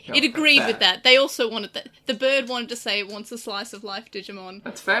 wait. it No, agreed that's with that. They also wanted that. The bird wanted to say it wants a slice of life Digimon.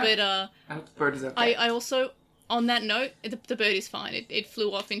 That's fair. But I hope the bird is okay. I also on that note, the bird is fine. It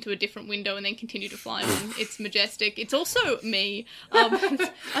flew off into a different window and then continued to fly on. It's majestic. It's also me.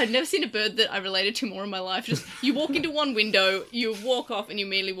 I've never seen a bird that I related to more in my life. Just, you walk into one window, you walk off, and you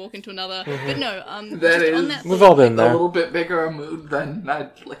immediately walk into another. But no, that is, on that we've all been a there. little bit bigger a mood than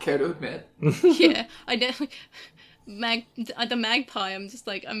I'd care to admit. Yeah, I definitely... the magpie,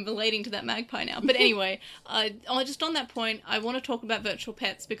 I'm relating to that magpie now. But anyway, just on that point, I want to talk about virtual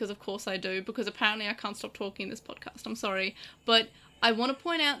pets because of course I do, because apparently I can't stop talking in this podcast. I'm sorry. But I want to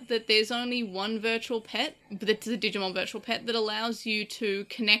point out that there's only one virtual pet, that's a Digimon virtual pet, that allows you to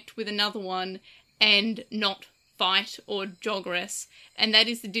connect with another one and not fight or jogress, and that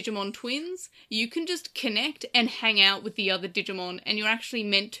is the Digimon twins. You can just connect and hang out with the other Digimon, and you're actually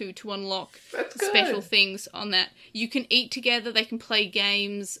meant to unlock special things on that. You can eat together, they can play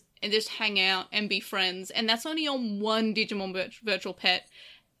games, and just hang out and be friends, and that's only on one Digimon virtual pet,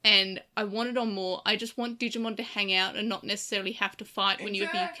 and I want it on more. I just want Digimon to hang out and not necessarily have to fight when you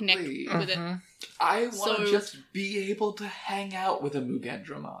connect with it. I want to just be able to hang out with a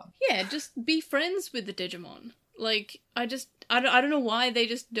Mugendramon. Yeah, just be friends with the Digimon. Like, I don't know why they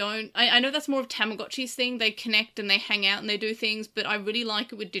just don't. I know that's more of Tamagotchi's thing. They connect and they hang out and they do things, but I really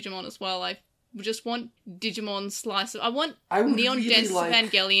like it with Digimon as well. I just want Digimon slice of... I want Neon really Genesis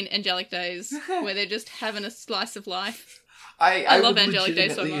Evangelion Angelic Days, where they're just having a slice of life. I love would Angelic Day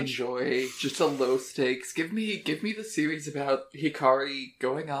so legitimately much. enjoy just a low stakes. Give me the series about Hikari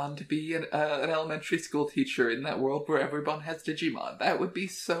going on to be an elementary school teacher in that world where everyone has Digimon. That would be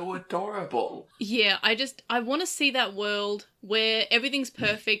so adorable. Yeah, I want to see that world where everything's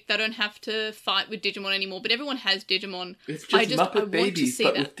perfect. They don't have to fight with Digimon anymore, but everyone has Digimon. It's just Muppet Babies,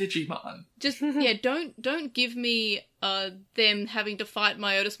 but that. with Digimon. Just don't give me them having to fight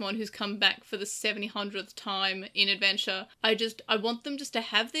Myotismon, who's come back for the 700th time in Adventure. I want them just to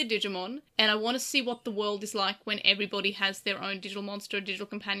have their Digimon, and I want to see what the world is like when everybody has their own digital monster, a digital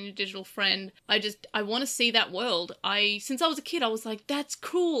companion, a digital friend. I want to see that world. Since I was a kid, I was like, that's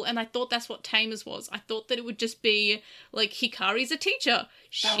cool, and I thought that's what Tamers was. I thought that it would just be like Hikari's a teacher.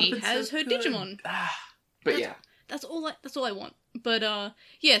 She has her Digimon. But yeah. That's all I want. But,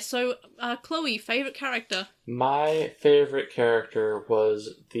 so, Chloe, favourite character? My favorite character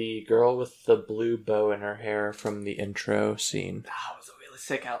was the girl with the blue bow in her hair from the intro scene. That was a really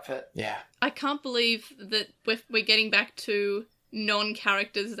sick outfit. Yeah. I can't believe that we're getting back to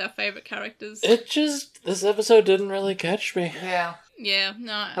non-characters as our favourite characters. This episode didn't really catch me. Yeah. Yeah,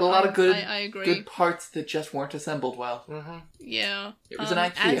 no, Had a lot of good, I agree. good parts that just weren't assembled well. Mm-hmm. Yeah. It was an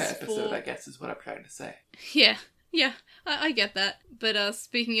IKEA episode, I guess, is what I'm trying to say. Yeah, I get that. But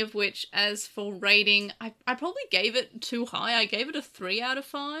speaking of which, as for rating, I probably gave it too high. I gave it a 3 out of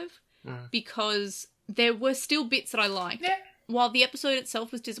 5 because there were still bits that I liked. Yeah. While the episode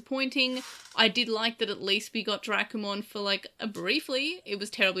itself was disappointing, I did like that at least we got Dracumon for briefly. It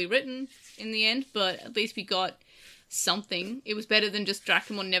was terribly written in the end, but at least we got something. It was better than just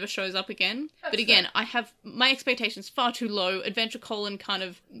Dracumon never shows up again. But again, I have my expectations far too low. Adventure Colon kind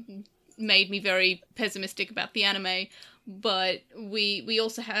of made me very pessimistic about the anime, but we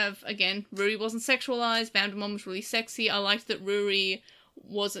also have, again, Ruri wasn't sexualized, Vandermon was really sexy. I liked that Ruri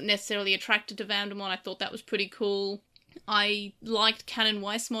wasn't necessarily attracted to Vandermon. I thought that was pretty cool. I liked Canon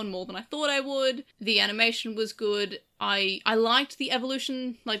Weissmon more than I thought I would. The animation was good. I liked the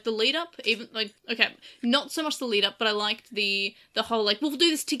evolution, the lead up, even not so much the lead up, but I liked the whole we'll do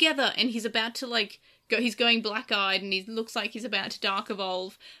this together, and he's about to he's going black-eyed and he looks like he's about to dark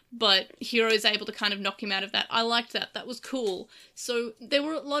evolve, but Hero's able to kind of knock him out of that. I liked that. That was cool. So there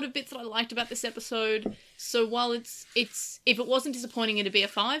were a lot of bits that I liked about this episode. So while it's if it wasn't disappointing, it'd be a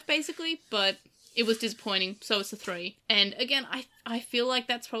 5, basically, but it was disappointing, so it's a 3. And again, I feel like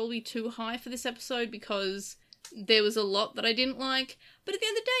that's probably too high for this episode because there was a lot that I didn't like. But at the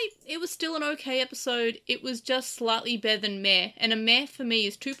end of the day, it was still an okay episode. It was just slightly better than meh. And a meh for me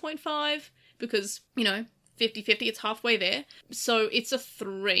is 2.5. Because, 50-50, it's halfway there. So it's a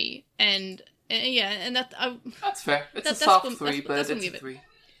 3. And, and that... that's fair. It's a soft 3, but it's a 3.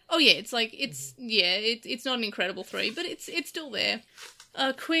 Oh, yeah, it's not an incredible 3, but it's still there.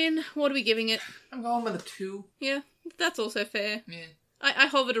 Quinn, what are we giving it? I'm going with a 2. Yeah, that's also fair. Yeah. I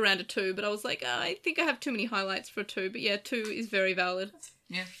hovered around a 2, but I was like, I think I have too many highlights for a 2. But yeah, 2 is very valid.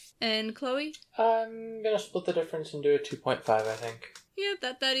 Yeah. And Chloe? I'm gonna split the difference and do a 2.5, I think. Yeah,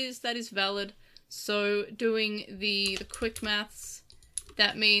 that is valid. So doing the quick maths,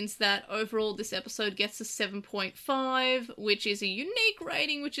 that means that overall this episode gets a 7.5, which is a unique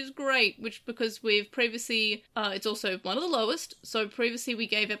rating, which is great, because we've previously, it's also one of the lowest, so previously we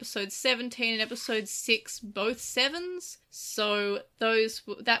gave episode 17 and episode 6 both 7s, so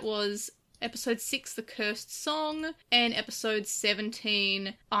that was episode 6, The Cursed Song, and episode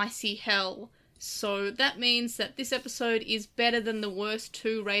 17, Icy Hell. So that means that this episode is better than the worst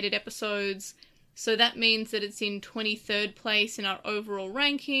 2 rated episodes. So that means that it's in 23rd place in our overall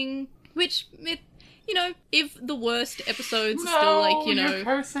ranking, which, if the worst episodes are still, like, you're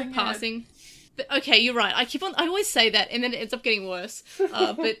cursing passing. But, okay, you're right. I always say that, and then it ends up getting worse.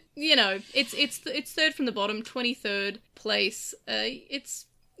 But, it's third from the bottom, 23rd place. It's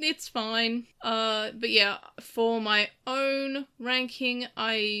fine. But yeah, for my own ranking,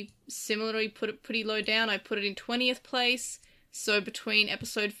 I similarly put it pretty low down. I put it in 20th place. So between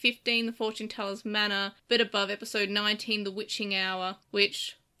episode 15, The Fortune Teller's Manor, bit above episode 19, The Witching Hour,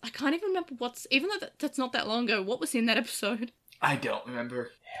 which I can't even remember even though that's not that long ago, what was in that episode? I don't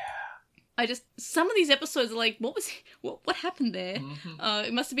remember. Some of these episodes are like, what happened there? Mm-hmm.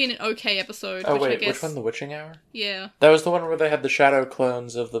 It must have been an okay episode. Oh, which wait, I guess, which one? The Witching Hour? Yeah. That was the one where they had the shadow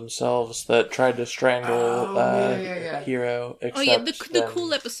clones of themselves that tried to strangle Hero. Oh yeah, the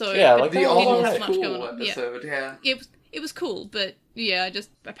cool episode. Yeah, but like The didn't have almost much cool going on. episode, yeah. It was cool, but yeah, just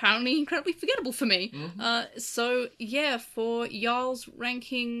apparently incredibly forgettable for me. Mm-hmm. So yeah, for y'all's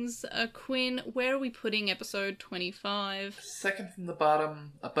rankings, Quinn, where are we putting episode 25? Second from the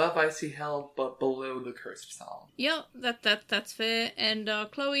bottom, above Icy Hell, but below The Cursed Song. Yeah, that's fair. And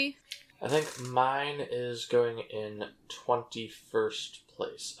Chloe? I think mine is going in 21st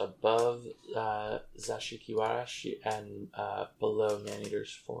place, above Zashikiwarashi and below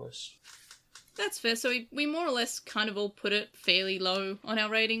Maneater's Forest. That's fair. So we more or less kind of all put it fairly low on our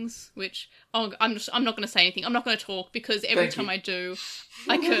ratings, which I'm not going to say anything. I'm not going to talk because every time I do,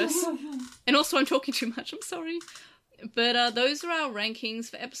 I curse. And also I'm talking too much. I'm sorry. But those are our rankings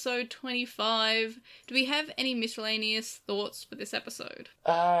for episode 25. Do we have any miscellaneous thoughts for this episode?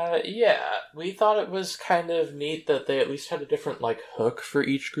 Yeah. We thought it was kind of neat that they at least had a different, like, hook for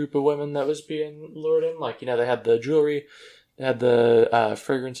each group of women that was being lured in. Like, they had the jewelry, they had the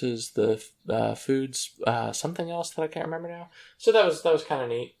fragrances, the foods, something else that I can't remember now. So that was kind of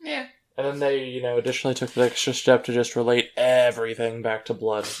neat. Yeah. And then they, additionally took the extra step to just relate everything back to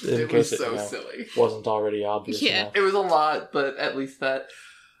blood in case it was so silly. Wasn't already obvious enough. It was a lot, but at least that...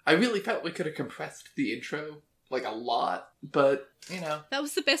 I really felt we could have compressed the intro, like, a lot, but, That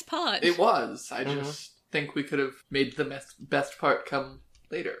was the best part. It was. I just think we could have made the best part come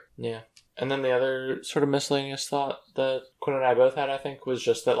later. Yeah. And then the other sort of miscellaneous thought that Quinn and I both had, I think, was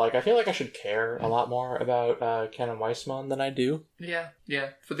just that, like, I feel like I should care a lot more about Ken and Weissmon than I do. Yeah.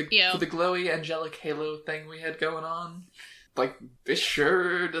 For the glowy angelic halo thing we had going on, like, this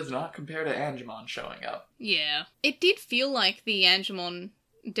sure does not compare to Angemon showing up. Yeah. It did feel like the Angemon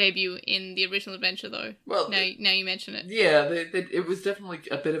debut in the original adventure, though. Well, now you mention it. Yeah, it was definitely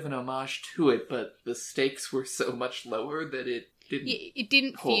a bit of an homage to it, but the stakes were so much lower that it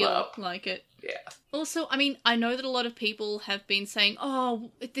didn't feel up. like it. Yeah. Also, I mean, I know that a lot of people have been saying,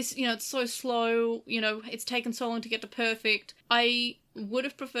 oh, this, it's so slow, it's taken so long to get to perfect. I would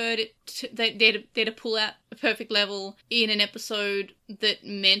have preferred it to pull out a perfect level in an episode that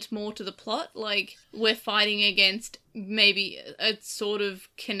meant more to the plot. Like, we're fighting against maybe a sort of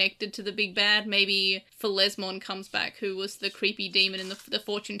connected to the big bad. Maybe Phalesmon comes back, who was the creepy demon in the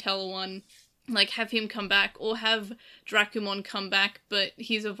fortune teller one. Like, have him come back, or have Dracumon come back, but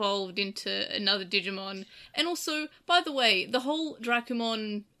he's evolved into another Digimon. And also, by the way, the whole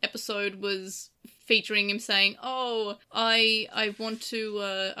Dracumon episode was featuring him saying, oh, I want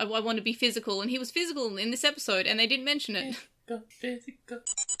to be physical, and he was physical in this episode, and they didn't mention it. Physical.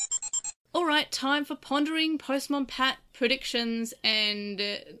 Alright, time for pondering Postmon Pat predictions and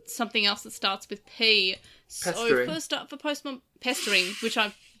something else that starts with P. Pestering. So first up for Postmon Pestering, which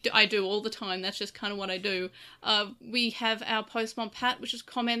I do all the time. That's just kind of what I do. We have our Postmon Pat, which is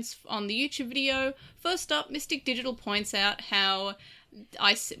comments on the YouTube video. First up, Mystic Digital points out how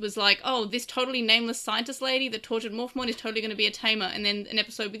I was like, oh, this totally nameless scientist lady that tortured Morphmon is totally going to be a tamer. And then an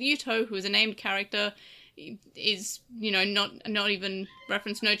episode with Yuto, who is a named character, is, not even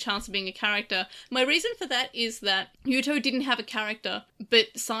referenced, no chance of being a character. My reason for that is that Yuto didn't have a character, but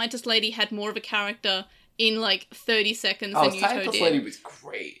Scientist Lady had more of a character in like 30 seconds than Yuto Scientist did. Lady was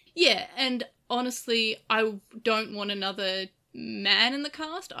great. Yeah, and honestly, I don't want another man in the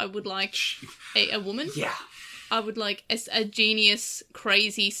cast. I would like a woman. Yeah. I would like a genius,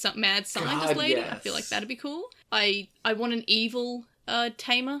 crazy, mad scientist lady. Yes. I feel like that'd be cool. I want an evil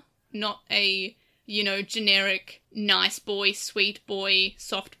tamer, not a, generic nice boy, sweet boy,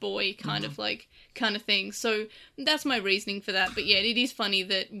 soft boy kind of thing. So that's my reasoning for that. But yeah, it is funny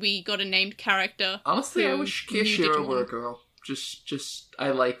that we got a named character. Honestly, I wish Kiyashiro were a girl. Just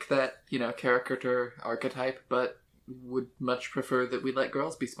I like that, caricature archetype, but would much prefer that we let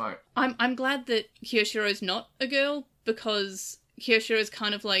girls be smart. I'm glad that Kyoshiro's not a girl, because Kyoshiro's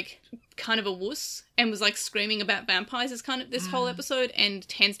kind of a wuss and was like screaming about vampires as kind of this whole episode and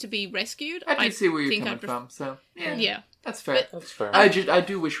tends to be rescued. I do see where you're coming from, so yeah. That's fair. That's fair. I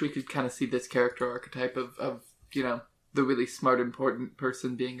do wish we could kind of see this character archetype of the really smart, important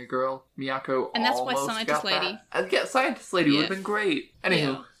person being a girl. Miyako, and that's why almost Scientist got Lady. That. Yeah, Scientist Lady would have been great. Anywho.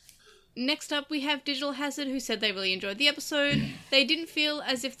 Yeah. Next up, we have Digital Hazard, who said they really enjoyed the episode. They didn't feel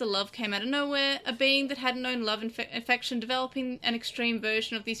as if the love came out of nowhere. A being that hadn't known love and affection developing an extreme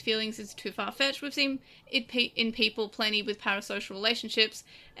version of these feelings is too far-fetched. We've seen it in people plenty with parasocial relationships.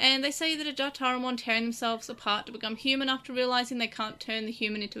 And they say that a Jataramon tearing themselves apart to become human after realizing they can't turn the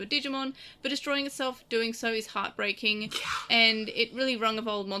human into a Digimon, but destroying itself doing so is heartbreaking. Yeah. And it really rung of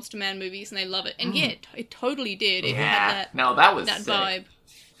old Monster Man movies, and they love it. And it totally did. It had that sick. vibe.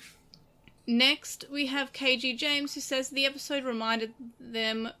 Next, we have KG James, who says the episode reminded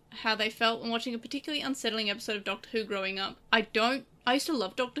them how they felt when watching a particularly unsettling episode of Doctor Who growing up. I used to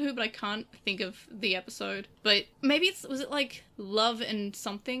love Doctor Who, but I can't think of the episode. But maybe was it like Love and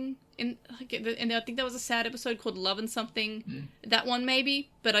Something? And I think there was a sad episode called Love and Something. That one maybe,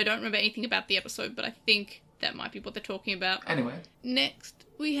 but I don't remember anything about the episode, but I think that might be what they're talking about. Anyway. Next,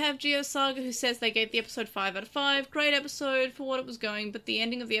 we have Geosaga, who says they gave the episode 5 out of 5. Great episode for what it was going, but the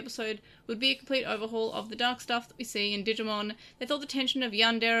ending of the episode would be a complete overhaul of the dark stuff that we see in Digimon. They thought the tension of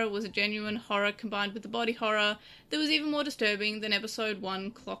Yandere was a genuine horror combined with the body horror that was even more disturbing than episode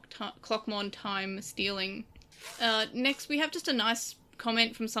 1 Clockmon Time Stealing. Next, we have just a nice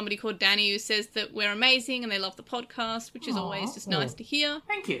comment from somebody called Danny, who says that we're amazing and they love the podcast, which is always just nice to hear.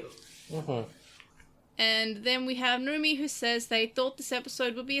 Thank you. Mm-hmm. And then we have Numi, who says they thought this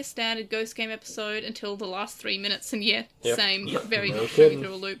episode would be a standard Ghost Game episode until the last 3 minutes, and same, very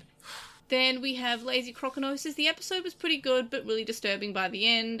through a loop. Then we have Lazy Crocodile, who says the episode was pretty good, but really disturbing by the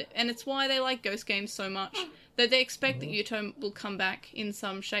end, and it's why they like Ghost Games so much, that they expect that Yuto will come back in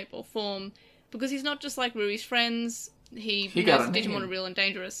some shape or form, because he's not just like Rui's friends, he knows Digimon are real and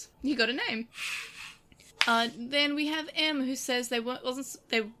dangerous. He got a name. Then we have M, who says they were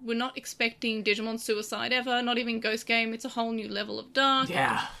not expecting Digimon suicide ever, not even Ghost Game. It's a whole new level of dark.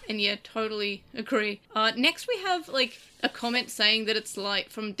 Yeah. And totally agree. Next we have a comment saying that it's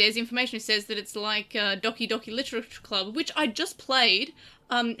like from Desinformation, who says that it's like Doki Doki Literature Club, which I just played.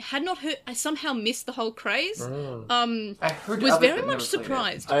 Had not heard. I somehow missed the whole craze. I heard. Was very much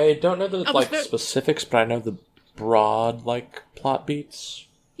surprised. I don't know the specifics, but I know the broad plot beats.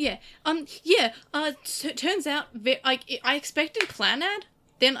 Yeah. Turns out, I expected Clownad.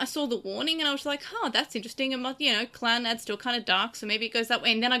 Then I saw the warning and I was like, that's interesting. And, Clownad's still kind of dark, so maybe it goes that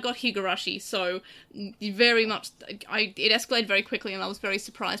way. And then I got Higurashi, so very much, it escalated very quickly and I was very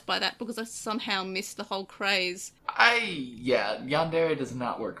surprised by that because I somehow missed the whole craze. Yandere does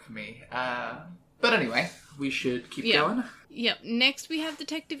not work for me. But anyway, we should keep going. Yep. Next, we have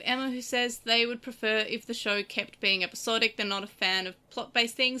Detective Emma, who says they would prefer if the show kept being episodic. They're not a fan of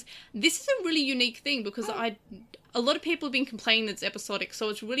plot-based things. This is a really unique thing because a lot of people have been complaining that it's episodic, so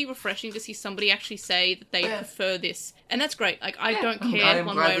it's really refreshing to see somebody actually say that they prefer this. And that's great. I don't care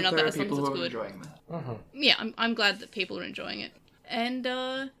one way or another as long as it's good. Yeah, I'm glad that people are enjoying it. And,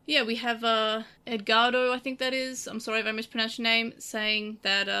 we have Edgardo, I think that is. I'm sorry if I mispronounced your name, saying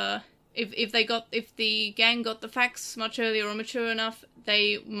that, If the gang got the facts much earlier or mature enough,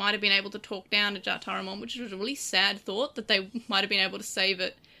 they might have been able to talk down to Jataramon, which was a really sad thought that they might have been able to save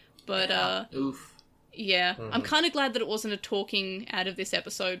it. But oof. Yeah, I'm kind of glad that it wasn't a talking out of this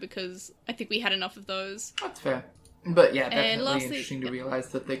episode because I think we had enough of those. That's fair. But definitely lastly, interesting to realize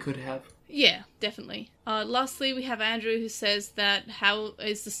that they could have. Yeah, definitely. Lastly, we have Andrew, who says that how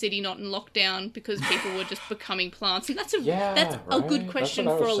is the city not in lockdown because people were just becoming plants, and that's a good question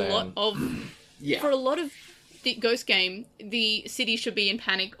for a lot of the Ghost Game. The city should be in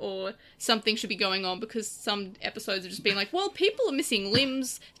panic or something should be going on because some episodes have just been like, well, people are missing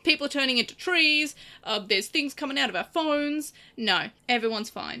limbs, people are turning into trees, there's things coming out of our phones. No,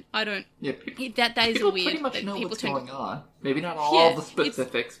 everyone's fine. I don't. Yeah, people, that is people weird. Pretty much know what's going on. Maybe not all the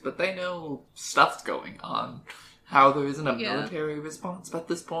specifics, but they know stuff's going on. How there isn't a military response at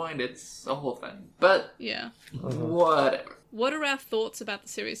this point, it's a whole thing. But whatever. What are our thoughts about the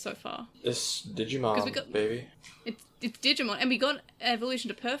series so far? It's Digimon, baby. It's Digimon, and we got Evolution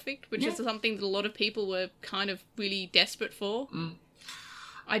to Perfect, which is something that a lot of people were kind of really desperate for.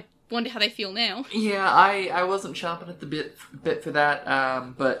 wonder how they feel now. Yeah, I wasn't chomping at the bit for that,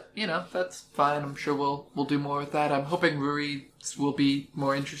 but, that's fine. I'm sure we'll do more with that. I'm hoping Ruri will be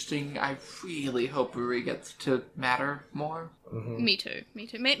more interesting. I really hope Ruri gets to matter more. Mm-hmm. Me too.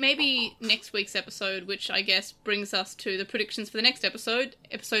 Maybe next week's episode, which I guess brings us to the predictions for the next episode,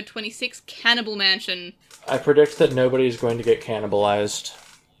 episode 26, Cannibal Mansion. I predict that nobody's going to get cannibalized.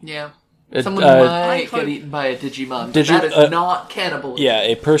 Yeah. It, Someone I might hope- get eaten by a Digimon. Digi- That is not cannibalism. Yeah,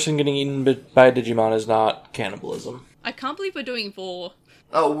 a person getting eaten by a Digimon is not cannibalism. I can't believe we're doing Vor.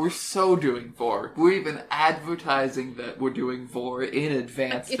 Oh, we're so doing Vor. We're even advertising that we're doing Vor in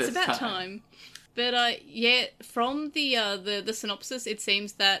advance It's this about time. But yeah, from the synopsis, it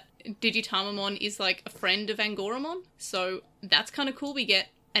seems that Digitamamon is like a friend of Angoramon, so that's kind of cool. We get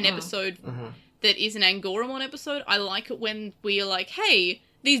an episode that is an Angoramon episode. I like it when we are like, hey,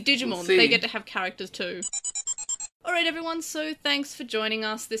 these Digimon, We'll see. they get to have characters too. Alright everyone, so thanks for joining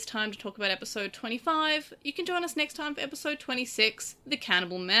us this time to talk about episode 25. You can join us next time for episode 26, The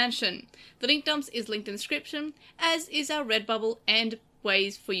Cannibal Mansion. The link dumps is linked in the description, as is our Redbubble and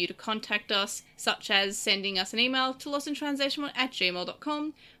ways for you to contact us, such as sending us an email to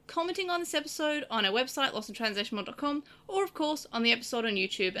lostintranslationmon@gmail.com, commenting on this episode on our website, lostintranslationmon.com, or of course on the episode on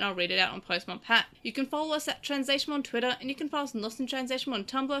YouTube, and I'll read it out on Postmon Pat. You can follow us at Translationmon on Twitter, and you can follow us on Lost in Translationmon on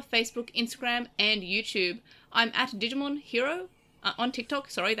Tumblr, Facebook, Instagram, and YouTube. I'm at Digimon Hero on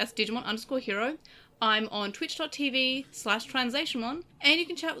TikTok, that's Digimon_Hero. I'm on twitch.tv/translationmon, and you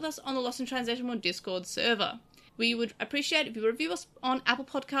can chat with us on the Lost in Translationmon Discord server. We would appreciate if you review us on Apple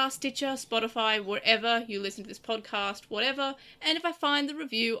Podcasts, Stitcher, Spotify, wherever you listen to this podcast, whatever. And if I find the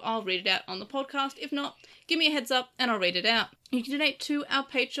review, I'll read it out on the podcast. If not, give me a heads up and I'll read it out. You can donate to our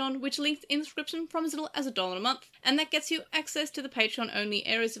Patreon, which links in the description, from as little as $1 a month. And that gets you access to the Patreon-only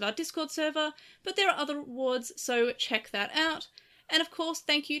areas of our Discord server. But there are other rewards, so check that out. And of course,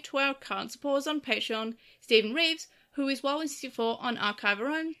 thank you to our current supporters on Patreon, Stephen Reeves, who is Wild164 on Archive Our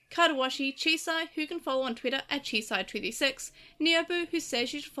Own, Kadawashi, Chisai, who you can follow on Twitter at Chisai236, Neobu, who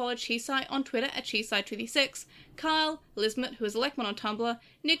says you should follow Chisai on Twitter at Chisai236, Kyle, Lismet, who is Lekmon on Tumblr,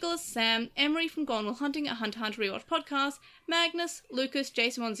 Nicholas, Sam, Emery from Gone Will Hunting, a Hunter Hunter Rewatch podcast, Magnus, Lucas,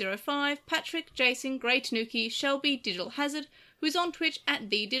 Jason105, Patrick, Jason, Grey Tanuki, Shelby, Digital Hazard, who is on Twitch at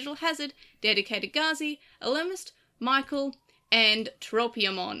The Digital Hazard, Dedicated Ghazi, Alemist, Michael, and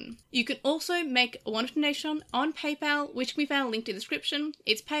Tropiamon. You can also make a one-off donation on PayPal, which can be found linked in the description.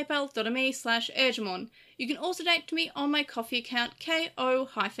 It's paypal.me/Ergemon. You can also donate to me on my Ko-fi account,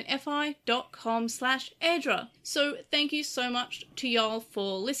 ko-fi.com/Airdra. So thank you so much to y'all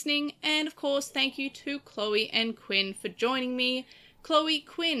for listening, and of course thank you to Chloe and Quinn for joining me. Chloe,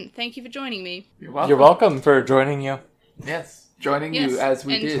 Quinn, thank you for joining me. You're welcome. You're welcome for joining you. Yes, joining Yes, you as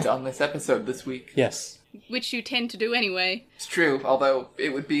we and- did on this episode this week. Yes. Which you tend to do anyway. It's true, although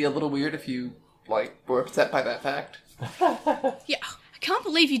it would be a little weird if you, were upset by that fact. Yeah, I can't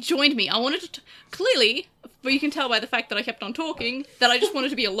believe you joined me. I wanted to... Clearly, but you can tell by the fact that I kept on talking, that I just wanted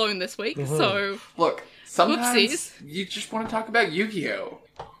to be alone this week, so... Look, sometimes Whoopsies. you just want to talk about Yu-Gi-Oh!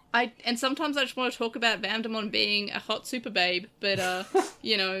 And sometimes I just want to talk about Vamdemon being a hot super babe, but,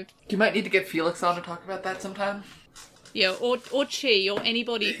 You might need to get Felix on to talk about that sometime. yeah, or Chi, or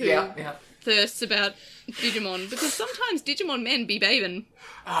anybody who Yeah. thirsts about Digimon, because sometimes Digimon men be babin'.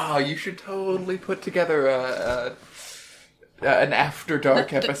 Oh, you should totally put together an After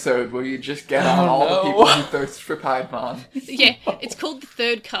Dark episode where you just get on all the people who thirst for Piedmon. Yeah, it's called the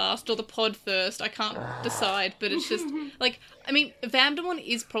Third Cast, or the Pod Thirst, I can't decide, but it's just, Vamdemon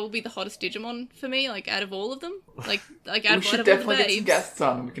is probably the hottest Digimon for me, out of all of them. Out We of should all the definitely get some babes. guests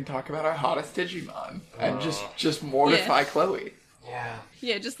on and we can talk about our hottest Digimon. And just mortify Chloe. Yeah.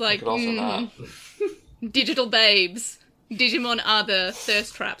 Yeah, just Could also not. digital babes. Digimon are the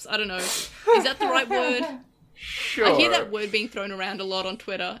thirst traps. I don't know. Is that the right word? Sure. I hear that word being thrown around a lot on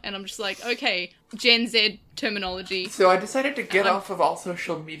Twitter, and I'm just like, okay, Gen Z terminology. So I decided to get off of all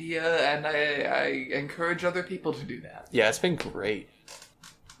social media, and I encourage other people to do that. Yeah, it's been great.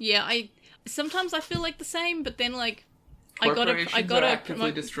 Yeah, sometimes I feel like the same, but then I Corporations gotta are actively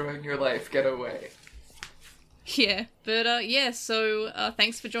promote. destroying your life. Get away. Yeah, but so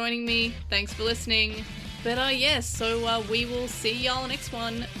thanks for joining me. Thanks for listening. But so we will see y'all next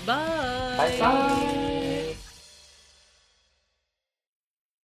one. Bye. Bye.